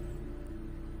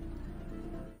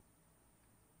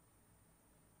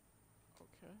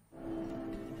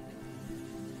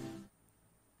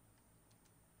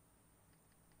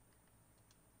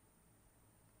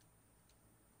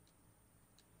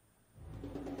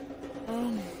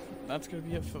 That's gonna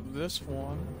be it for this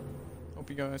one. Hope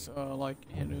you guys like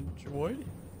and enjoyed.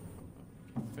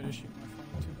 Finishing my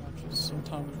final 2 matches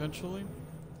sometime eventually.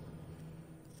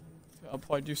 I'll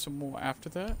probably do some more after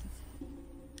that.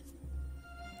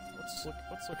 Let's look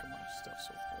at my stuff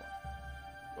so far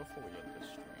before we end this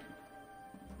stream.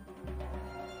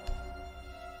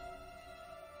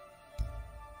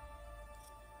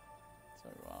 So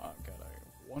I've got a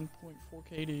 1.4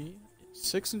 KD,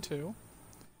 6 and 2.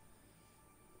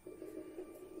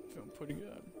 Feeling pretty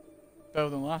good. Better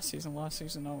than last season. Last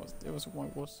season it was my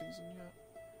worst season yet.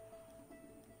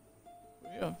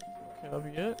 But yeah, okay, that'll be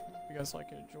it. If you guys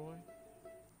like it, enjoy.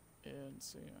 And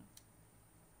see ya.